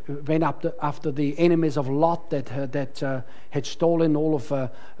went after the enemies of Lot that had stolen all of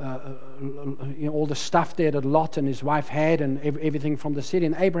all the stuff there that Lot and his wife had, and everything from the city.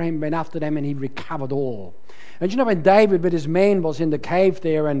 And Abraham went after them, and he recovered all. And when David with his men was in the cave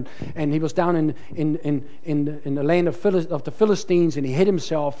there, and he was down in the land of the Philistines, and he hid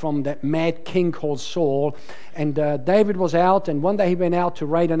himself from that mad king called Saul. And David was out, and one day he went out to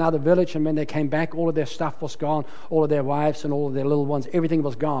raid another village, and when they came back, all of their stuff was gone, all of their wives and all of their little ones, everything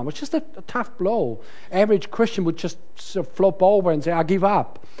was gone. It was just a tough blow. Average Christian would just sort of flop over and say, I give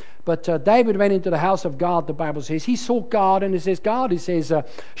up. But David went into the house of God, the Bible says. He sought God, and he says,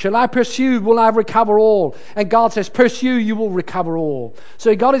 shall I pursue? Will I recover all? And God says, pursue, you will recover all.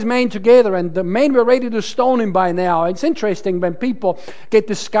 So he got his men together, and the men were ready to stone him by now. It's interesting when people get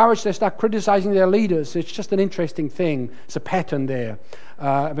discouraged, they start criticizing their leaders. It's just an interesting thing. It's a pattern there.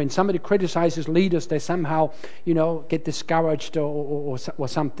 When somebody criticizes leaders, they somehow, get discouraged or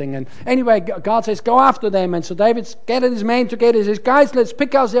something. And anyway, God says, go after them. And so David gathered his men together. He says, guys, let's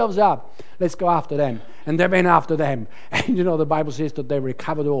pick ourselves up. Let's go after them. And they went after them. And the Bible says that they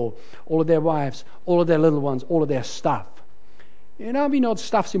recovered all of their wives, all of their little ones, all of their stuff.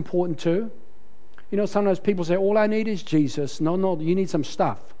 Stuff's important too. Sometimes people say, all I need is Jesus. No, you need some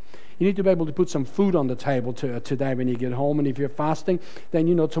stuff. You need to be able to put some food on the table today when you get home. And if you're fasting, then,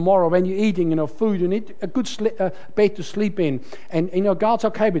 tomorrow when you're eating, food, you need a good bed to sleep in. And, God's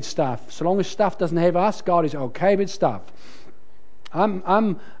okay with stuff. So long as stuff doesn't have us, God is okay with stuff.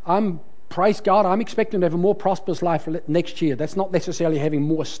 Praise God, I'm expecting to have a more prosperous life next year. That's not necessarily having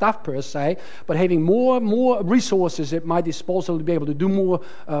more stuff per se, but having more resources at my disposal to be able to do more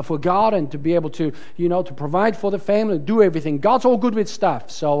for God, and to be able to, to provide for the family and do everything. God's all good with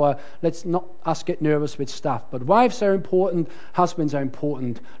stuff, so let's not us get nervous with stuff. But wives are important, husbands are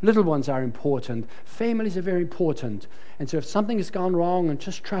important, little ones are important, families are very important. And so if something has gone wrong, and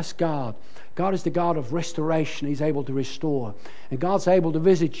just trust God. God is the God of restoration. He's able to restore. And God's able to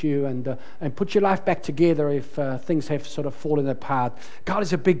visit you and put your life back together if things have sort of fallen apart. God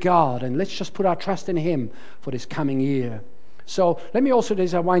is a big God, and let's just put our trust in Him for this coming year. So let me also,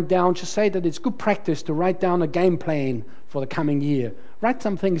 as I wind down, just say that it's good practice to write down a game plan for the coming year. Write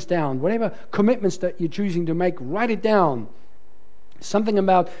some things down. Whatever commitments that you're choosing to make, write it down. Something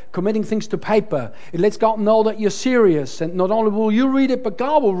about committing things to paper. It lets God know that you're serious. And not only will you read it, but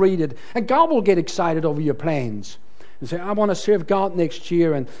God will read it. And God will get excited over your plans. And say, I want to serve God next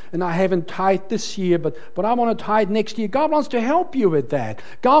year. And I haven't tithed this year, but I want to tithe next year. God wants to help you with that.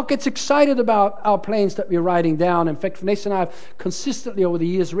 God gets excited about our plans that we're writing down. In fact, Vanessa and I have consistently over the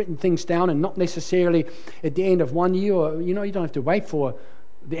years written things down, and not necessarily at the end of one year. Or, you don't have to wait for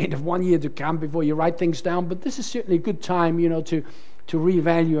the end of one year to come before you write things down. But this is certainly a good time, to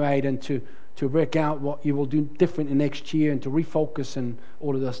reevaluate and to work out what you will do different in next year, and to refocus and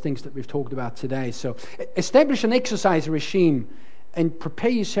all of those things that we've talked about today. So establish an exercise regime and prepare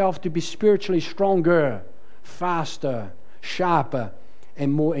yourself to be spiritually stronger, faster, sharper,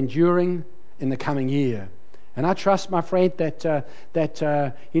 and more enduring in the coming year. And I trust, my friend, that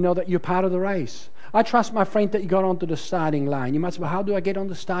you're part of the race. I trust, my friend, that you got onto the starting line. You might say, well, how do I get on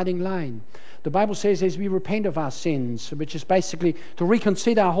the starting line? The Bible says as we repent of our sins, which is basically to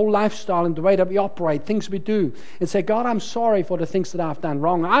reconsider our whole lifestyle and the way that we operate, things we do, and say, God, I'm sorry for the things that I've done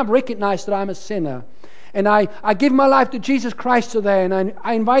wrong. I recognize that I'm a sinner. And I give my life to Jesus Christ today, and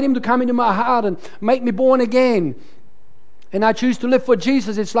I invite Him to come into my heart and make me born again. And I choose to live for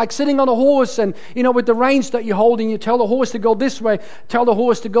Jesus. It's like sitting on a horse and, with the reins that you're holding, you tell the horse to go this way, tell the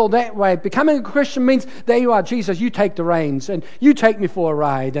horse to go that way. Becoming a Christian means, there you are, Jesus, you take the reins and you take me for a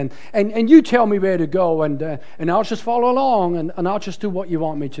ride and you tell me where to go and I'll just follow along and I'll just do what you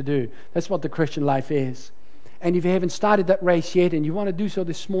want me to do. That's what the Christian life is. And if you haven't started that race yet and you want to do so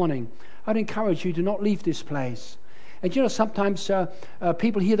this morning, I'd encourage you to not leave this place. And sometimes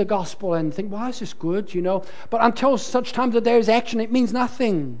people hear the gospel and think, well, this is good, But until such time that there is action, it means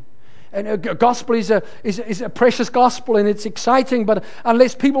nothing. And a gospel is a precious gospel, and it's exciting, but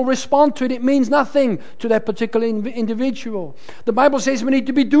unless people respond to it, it means nothing to that particular individual. The Bible says we need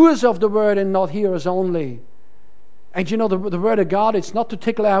to be doers of the word and not hearers only. And the word of God, it's not to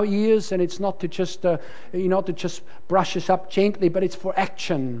tickle our ears, and it's not to just brush us up gently, but it's for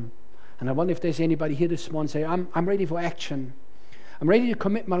action. And I wonder if there's anybody here this morning say, I'm ready for action. I'm ready to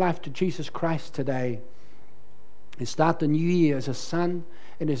commit my life to Jesus Christ today and start the new year as a son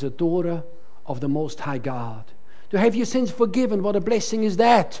and as a daughter of the Most High God. To have your sins forgiven, what a blessing is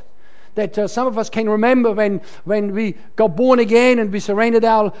that. that some of us can remember when we got born again and we surrendered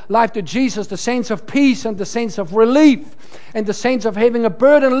our life to Jesus, the sense of peace and the sense of relief and the sense of having a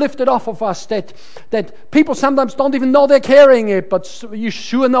burden lifted off of us that people sometimes don't even know they're carrying it, but you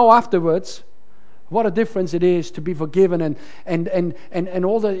sure know afterwards. What a difference it is to be forgiven and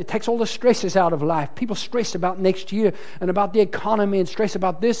it takes all the stresses out of life. People stress about next year and about the economy and stress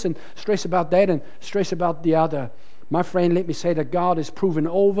about this and stress about that and stress about the other. My friend, let me say that God has proven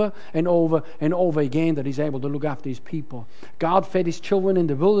over and over and over again that He's able to look after His people. God fed His children in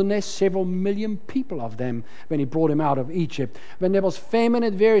the wilderness, several million people of them, when He brought them out of Egypt. When there was famine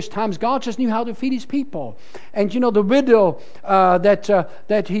at various times, God just knew how to feed His people. And you know, the widow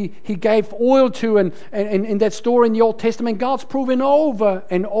that he gave oil to, and in that story in the Old Testament, God's proven over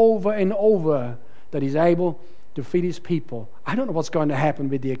and over and over that He's able to feed His people. I don't know what's going to happen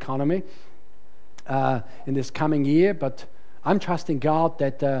with the economy in this coming year, but I'm trusting God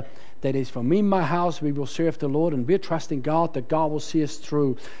that is for me and my house, we will serve the Lord, and we're trusting God that God will see us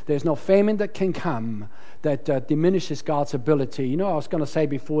through. There's no famine that can come that diminishes God's ability. You know, I was going to say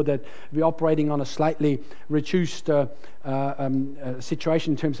before that we're operating on a slightly reduced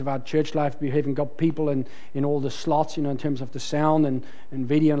situation in terms of our church life. We haven't got people in all the slots, you know, in terms of the sound and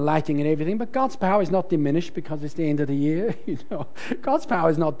video and lighting and everything. But God's power is not diminished because it's the end of the year. You know, God's power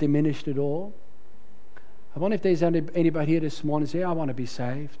is not diminished at all. I wonder if there's anybody here this morning who say, I want to be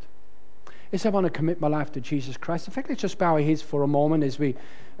saved. Yes, I want to commit my life to Jesus Christ. In fact, let's just bow our heads for a moment as we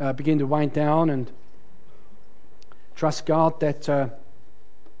begin to wind down and trust God that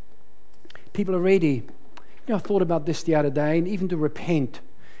people are ready. You know, I thought about this the other day, and even to repent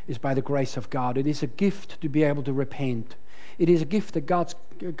is by the grace of God. It is a gift to be able to repent. It is a gift that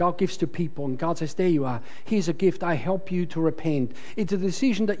God gives to people, and God says, there you are. Here's a gift. I help you to repent. It's a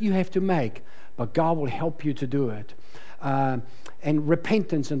decision that you have to make, but God will help you to do it. And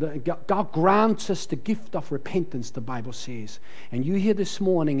repentance, and God grants us the gift of repentance, the Bible says. And you here this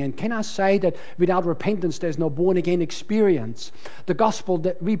morning, and can I say that without repentance there's no born again experience? The gospel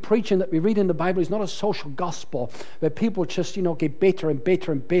that we preach and that we read in the Bible is not a social gospel where people just, you know, get better and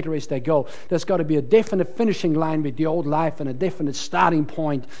better and better as they go. There's got to be a definite finishing line with the old life and a definite starting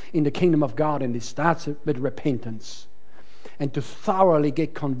point in the kingdom of God, and it starts with repentance. And to thoroughly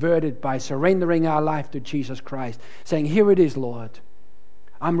get converted by surrendering our life to Jesus Christ, saying, here it is, Lord.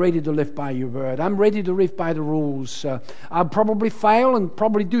 I'm ready to live by your word. I'm ready to live by the rules. I'll probably fail and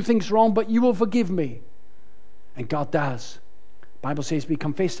probably do things wrong, but you will forgive me. And God does. The Bible says we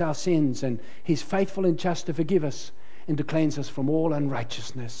confess our sins, and He's faithful and just to forgive us and to cleanse us from all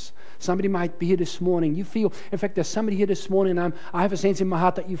unrighteousness. Somebody might be here this morning. You feel, in fact, there's somebody here this morning, I have a sense in my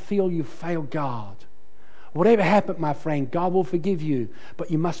heart that you feel you failed God. Whatever happened, my friend, God will forgive you, but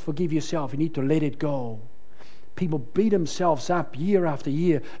you must forgive yourself. You need to let it go. People beat themselves up year after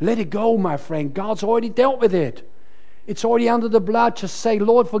year. Let it go, my friend. God's already dealt with it. It's already under the blood. Just say,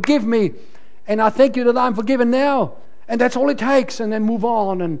 Lord, forgive me, and I thank you that I'm forgiven now. And that's all it takes, and then move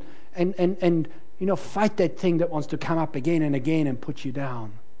on and you know, fight that thing that wants to come up again and again and put you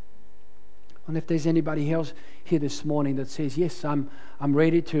down. And if there's anybody else here this morning that says, yes, I'm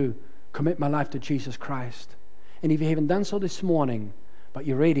ready to commit my life to Jesus Christ. And if you haven't done so this morning, but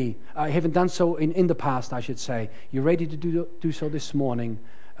you're ready, haven't done so in the past, I should say, you're ready to do so this morning,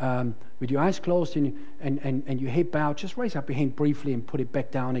 with your eyes closed and your head bowed, just raise up your hand briefly and put it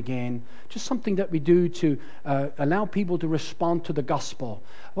back down again. Just something that we do to allow people to respond to the gospel.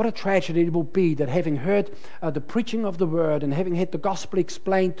 What a tragedy it will be that having heard the preaching of the word and having had the gospel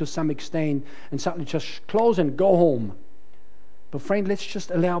explained to some extent, and suddenly just close and go home. But friend, let's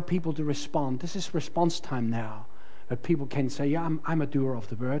just allow people to respond. This is response time now. That people can say, yeah, I'm a doer of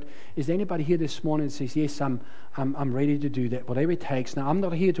the word. Is there anybody here this morning that says, yes, I'm ready to do that, whatever it takes. Now, I'm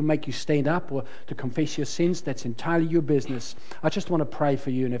not here to make you stand up or to confess your sins. That's entirely your business. I just want to pray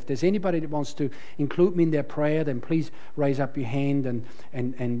for you. And if there's anybody that wants to include me in their prayer, then please raise up your hand.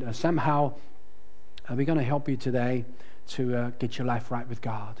 And somehow we're going to help you today to get your life right with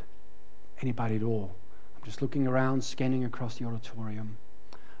God. Anybody at all? I'm just looking around, scanning across the auditorium.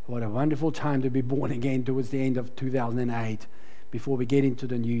 What a wonderful time to be born again towards the end of 2008 before we get into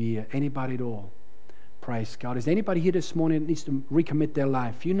the new year. Anybody at all? Praise God. Is there anybody here this morning that needs to recommit their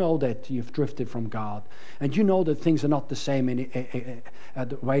life? You know that you've drifted from God, and you know that things are not the same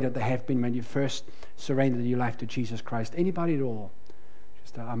the way that they have been when you first surrendered your life to Jesus Christ. Anybody at all?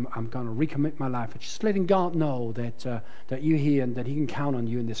 Just I'm going to recommit my life. Just letting God know that you're here and that He can count on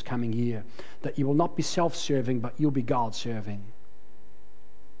you in this coming year. That you will not be self-serving, but you'll be God-serving.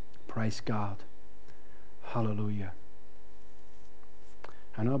 Praise God. Hallelujah.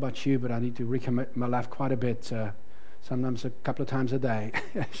 I know about you, but I need to recommit my life quite a bit to sometimes a couple of times a day.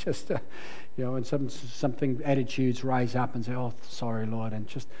 Just, and something attitudes rise up and say, oh, sorry, Lord. And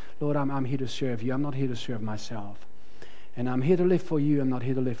just, Lord, I'm here to serve you. I'm not here to serve myself. And I'm here to live for you. I'm not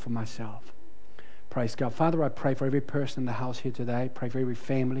here to live for myself. Praise God. Father, I pray for every person in the house here today. I pray for every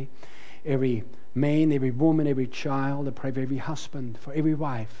family, every man, every woman, every child. I pray for every husband, for every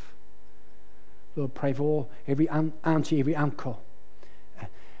wife. Lord, pray for every auntie, every uncle.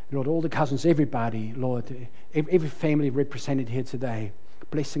 Lord, all the cousins, everybody, Lord, every family represented here today.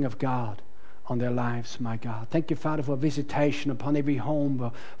 Blessing of God on their lives, my God. Thank you, Father, for visitation upon every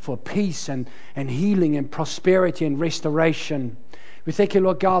home, for peace and healing and prosperity and restoration. We thank you,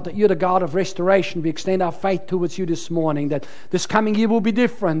 Lord God, that you're the God of restoration. We extend our faith towards you this morning, that this coming year will be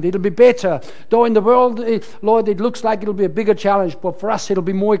different. It'll be better. Though in the world, Lord, it looks like it'll be a bigger challenge, but for us it'll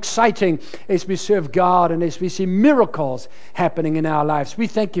be more exciting as we serve God and as we see miracles happening in our lives. We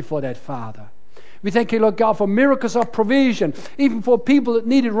thank you for that, Father. We thank you, Lord God, for miracles of provision, even for people that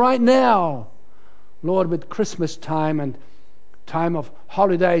need it right now. Lord, with Christmas time and time of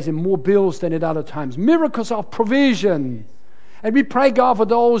holidays and more bills than at other times. Miracles of provision. And we pray, God, for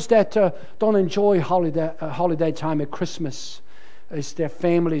those that don't enjoy holiday time at Christmas, as their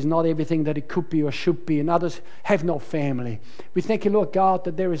family is not everything that it could be or should be, and others have no family. We thank you, Lord God,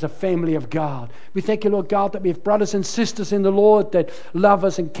 that there is a family of God. We thank you, Lord God, that we have brothers and sisters in the Lord that love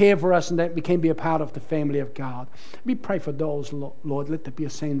us and care for us, and that we can be a part of the family of God. We pray for those, Lord, let there be a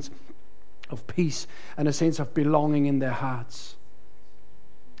sense of peace and a sense of belonging in their hearts.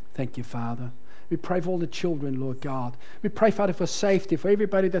 Thank you, Father. We pray for all the children, Lord God. We pray, Father, for safety, for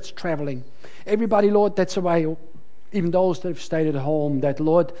everybody that's traveling. Everybody, Lord, that's away, even those that have stayed at home, that,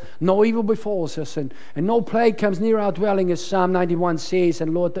 Lord, no evil befalls us and no plague comes near our dwelling, as Psalm 91 says.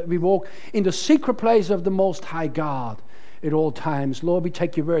 And, Lord, that we walk in the secret place of the Most High God at all times. Lord, we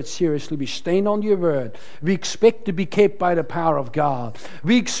take your word seriously. We stand on your word. We expect to be kept by the power of God.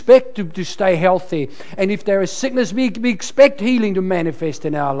 We expect to stay healthy. And if there is sickness, we expect healing to manifest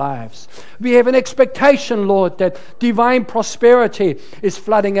in our lives. We have an expectation, Lord, that divine prosperity is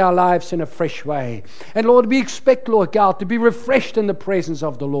flooding our lives in a fresh way. And Lord, we expect, Lord God, to be refreshed in the presence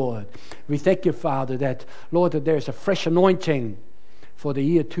of the Lord. We thank you, Father, that, Lord, that there is a fresh anointing for the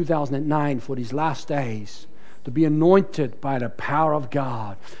year 2009, for these last days, to be anointed by the power of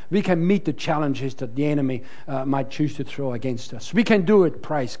God. We can meet the challenges that the enemy might choose to throw against us. We can do it,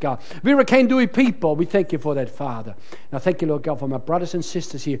 praise God. We're a can-do people. We thank you for that, Father. And I thank you, Lord God, for my brothers and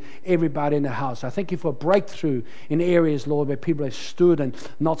sisters here, everybody in the house. I thank you for breakthrough in areas, Lord, where people have stood and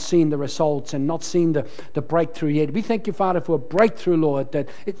not seen the results and not seen the breakthrough yet. We thank you, Father, for a breakthrough, Lord, that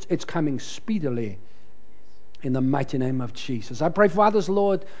it's coming speedily in the mighty name of Jesus. I pray for others,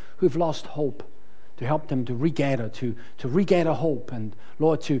 Lord, who've lost hope, to help them to regather hope, and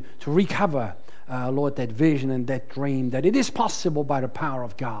Lord, to recover, Lord, that vision and that dream, that it is possible by the power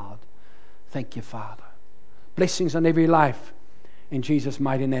of God. Thank you, Father. Blessings on every life in Jesus'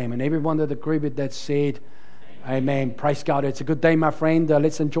 mighty name. And everyone that agreed with that said, Amen. Praise God. It's a good day, my friend.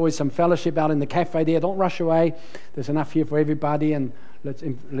 Let's enjoy some fellowship out in the cafe there. Don't rush away. There's enough here for everybody. And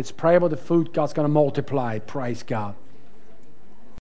let's pray about the food God's going to multiply. Praise God.